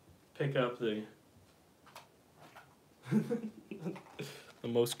 Pick up the the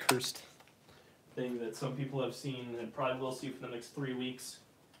most cursed thing that some people have seen and probably will see for the next 3 weeks.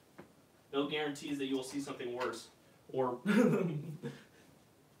 No guarantees that you will see something worse. Or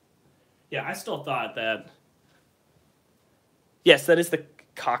yeah, I still thought that. Yes, that is the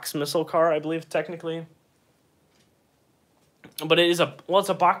Cox missile car, I believe, technically. But it is it's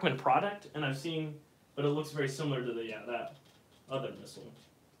a Bachmann product, and I've seen, but it looks very similar to that other missile.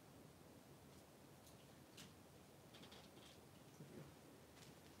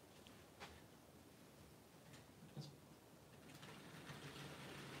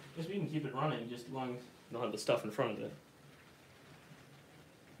 I guess we can keep it running just as long as you don't have the stuff in front of it.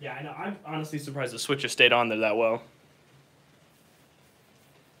 Yeah, I know. I'm honestly surprised the switcher stayed on there that well.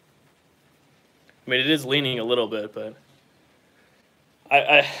 I mean, it is leaning a little bit, but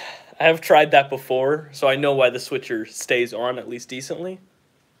I have tried that before, so I know why the switcher stays on at least decently.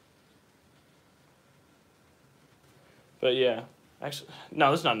 But yeah, actually, no,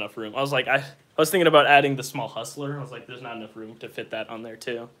 there's not enough room. I was thinking about adding the small Hustler. I was like, there's not enough room to fit that on there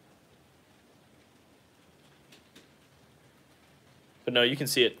too. But no, you can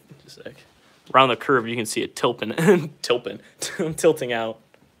see it just like around the curve. You can see it tilting out.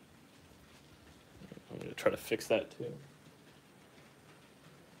 try to fix that too.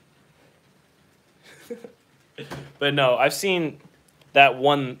 But no, I've seen that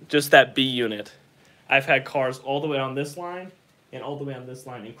one, just that B unit. I've had cars all the way on this line and all the way on this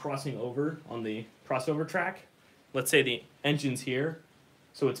line and crossing over on the crossover track. Let's say the engine's here,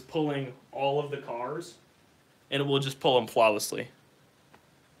 so it's pulling all of the cars, and it will just pull them flawlessly.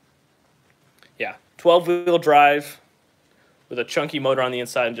 Yeah, 12-wheel drive with a chunky motor on the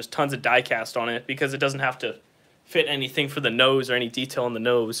inside and just tons of die cast on it because it doesn't have to fit anything for the nose or any detail in the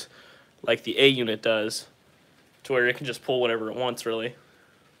nose like the A unit does, to where it can just pull whatever it wants, really.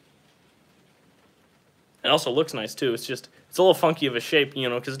 It also looks nice, too. It's just, it's a little funky of a shape, you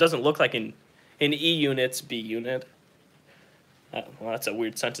know, because it doesn't look like an E unit's B unit. Well, that's a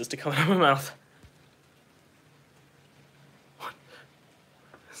weird sentence to come out of my mouth.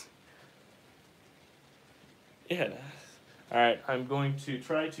 Yeah. All right, I'm going to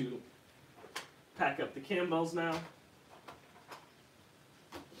try to pack up the cam bells now.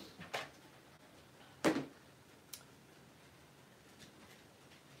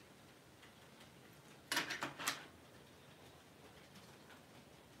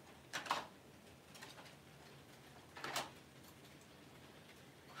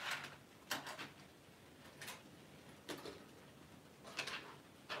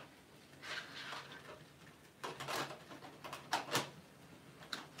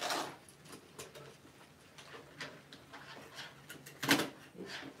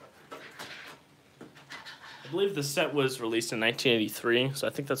 I believe the set was released in 1983, so I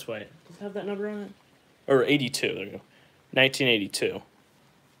think that's why. Does it have that number on it? Or 82, there you go. 1982.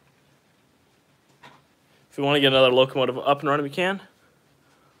 If we want to get another locomotive up and running, we can.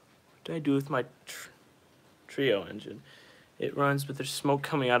 What did I do with my Trio engine? It runs, but there's smoke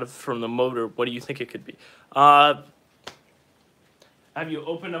coming out from the motor. What do you think it could be? Have you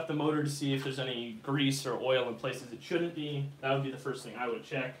opened up the motor to see if there's any grease or oil in places it shouldn't be? That would be the first thing I would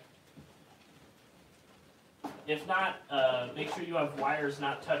check. If not, make sure you have wires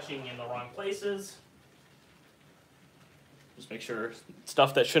not touching in the wrong places. Just make sure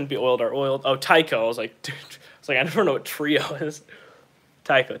stuff that shouldn't be oiled are oiled. Oh, Tyco. I was like, dude, I never know what Trio is.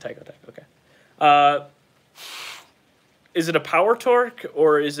 Tyco. Okay. Is it a Power Torque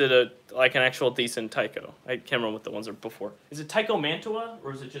or is it like an actual decent Tyco? I can't remember what the ones are before. Is it Tyco Mantua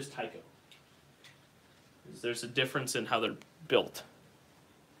or is it just Tyco? There's a difference in how they're built.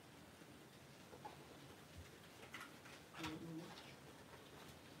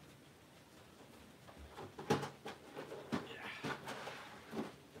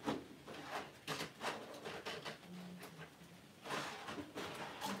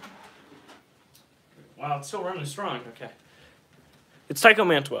 Wow, it's still running strong. Okay. It's Tyco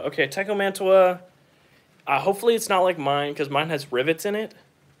Mantua. Okay, Tyco Mantua. Hopefully it's not like mine, because mine has rivets in it,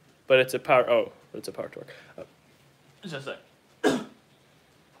 but it's a power. Oh, it's a Power Torque. Just a sec.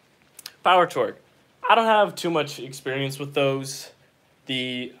 Power Torque. I don't have too much experience with those.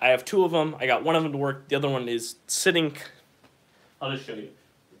 I have two of them. I got one of them to work. The other one is sitting. I'll just show you.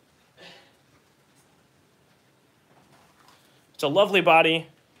 It's a lovely body,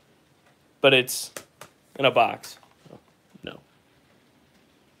 but it's in a box. Oh, no.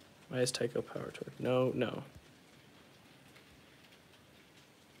 Why is Tyco Power Torque? No.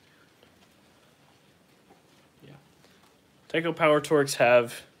 Yeah. Tyco Power Torques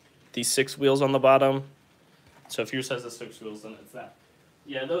have these 6 wheels on the bottom. So if yours has the 6 wheels, then it's that.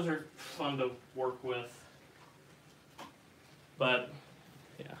 Yeah, those are fun to work with. But,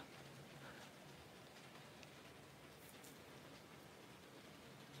 yeah.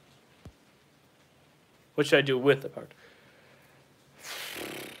 What should I do with the Power Torque?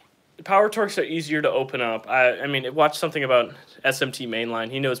 The Power Torques are easier to open up. I mean, watch something about SMT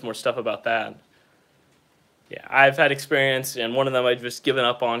mainline. He knows more stuff about that. Yeah, I've had experience, and one of them I've just given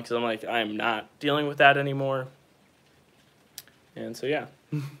up on because I'm like, I'm not dealing with that anymore. And so, yeah.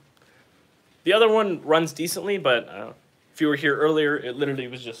 The other one runs decently, but if you were here earlier, it literally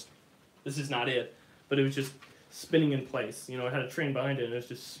was just, this is not it, but it was just spinning in place. You know, it had a train behind it, and it was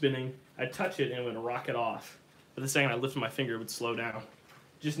just spinning. I'd touch it, and it would rocket off. But the second I lifted my finger, it would slow down.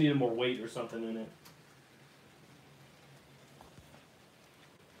 Just needed more weight or something in it.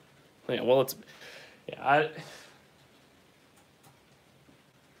 Yeah, well, it's... Yeah,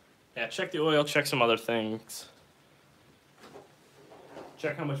 check the oil, check some other things.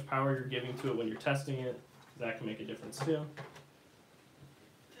 Check how much power you're giving to it when you're testing it. That can make a difference too.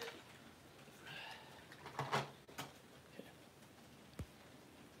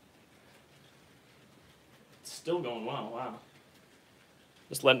 It's still going well, wow.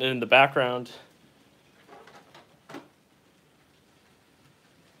 Just letting it in the background.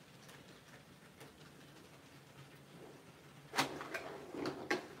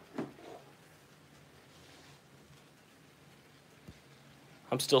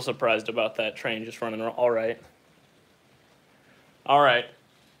 I'm still surprised about that train just running all right. All right.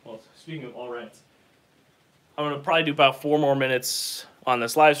 Well, speaking of all right, I'm going to probably do about 4 more minutes on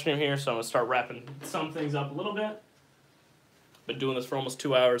this live stream here, so I'm going to start wrapping some things up a little bit. Been doing this for almost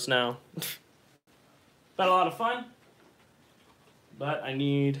 2 hours now. Been a lot of fun, but I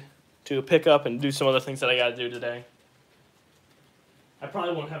need to pick up and do some other things that I got to do today. I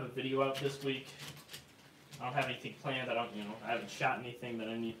probably won't have a video out this week. I don't have anything planned. I haven't shot anything that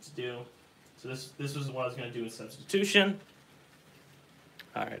I need to do. So this was what I was going to do in substitution.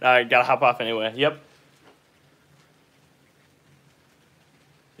 All right, I got to hop off anyway. Yep.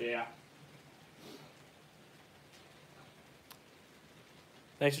 Yeah.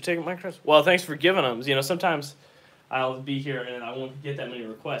 Thanks for taking my requests. Well, thanks for giving them. Sometimes I'll be here and I won't get that many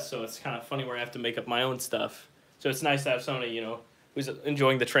requests, so it's kind of funny where I have to make up my own stuff. So it's nice to have somebody, who's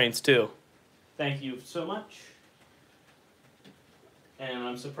enjoying the trains too. Thank you so much. And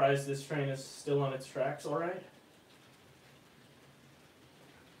I'm surprised this train is still on its tracks, all right?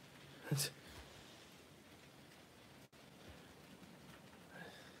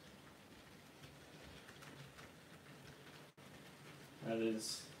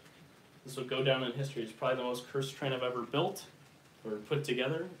 This will go down in history. It's probably the most cursed train I've ever built or put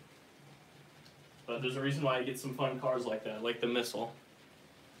together. But there's a reason why I get some fun cars like that, like the Missile.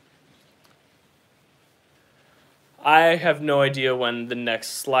 I have no idea when the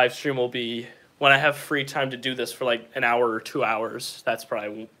next live stream will be. When I have free time to do this for like an hour or 2 hours, that's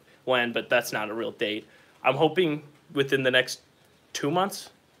probably when, but that's not a real date. I'm hoping within the next 2 months.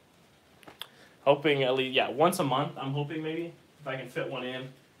 Hoping at least, once a month, I'm hoping maybe, if I can fit one in.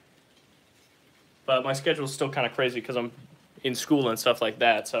 But my schedule is still kind of crazy because I'm in school and stuff like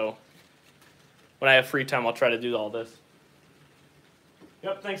that, so when I have free time, I'll try to do all this.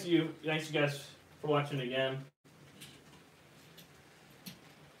 Yep, thanks you guys for watching again.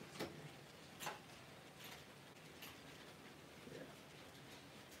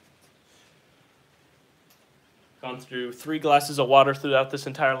 Gone through 3 glasses of water throughout this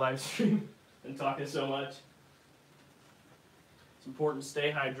entire live stream and talking so much. It's important to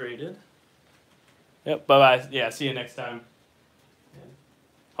stay hydrated. Yep, bye-bye. Yeah, see you next time.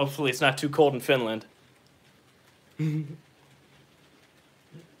 Hopefully it's not too cold in Finland.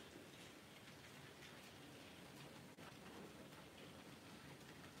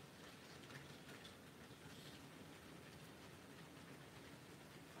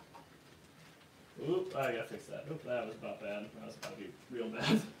 Oop, I gotta fix that. Oop, that was about bad. That was about to be real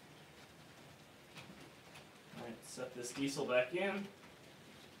bad. Alright, set this diesel back in.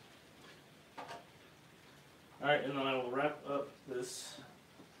 Alright, and then I will wrap up this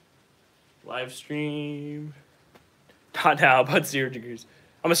live stream. Not now, about 0 degrees.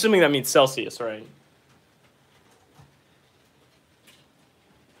 I'm assuming that means Celsius, right?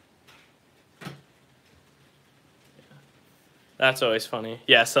 That's always funny.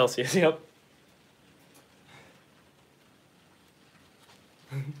 Yeah, Celsius, yep.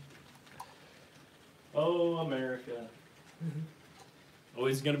 Oh, America.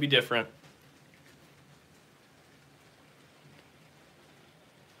 Always going to be different.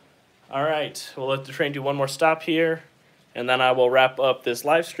 All right, we'll let the train do one more stop here, and then I will wrap up this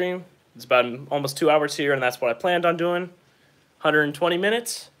live stream. It's about almost 2 hours here, and that's what I planned on doing. 120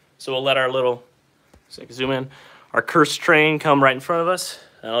 minutes. So we'll let our little, so I can zoom in, our cursed train come right in front of us,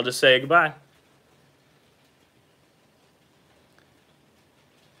 and I'll just say goodbye.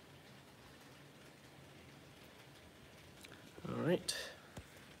 All right.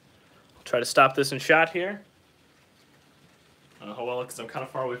 I'll try to stop this in shot here. I don't know how well, because I'm kind of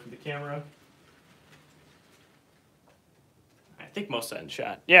far away from the camera. I think most of that in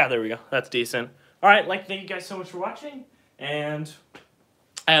shot. Yeah, there we go. That's decent. All right, I'd like to thank you guys so much for watching, and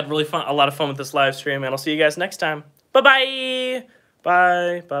I had a lot of fun with this live stream, and I'll see you guys next time. Bye-bye!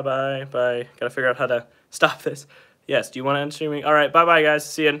 Bye, bye-bye, bye. Gotta figure out how to stop this. Yes, do you want to end streaming? All right, bye-bye, guys.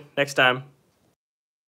 See you next time.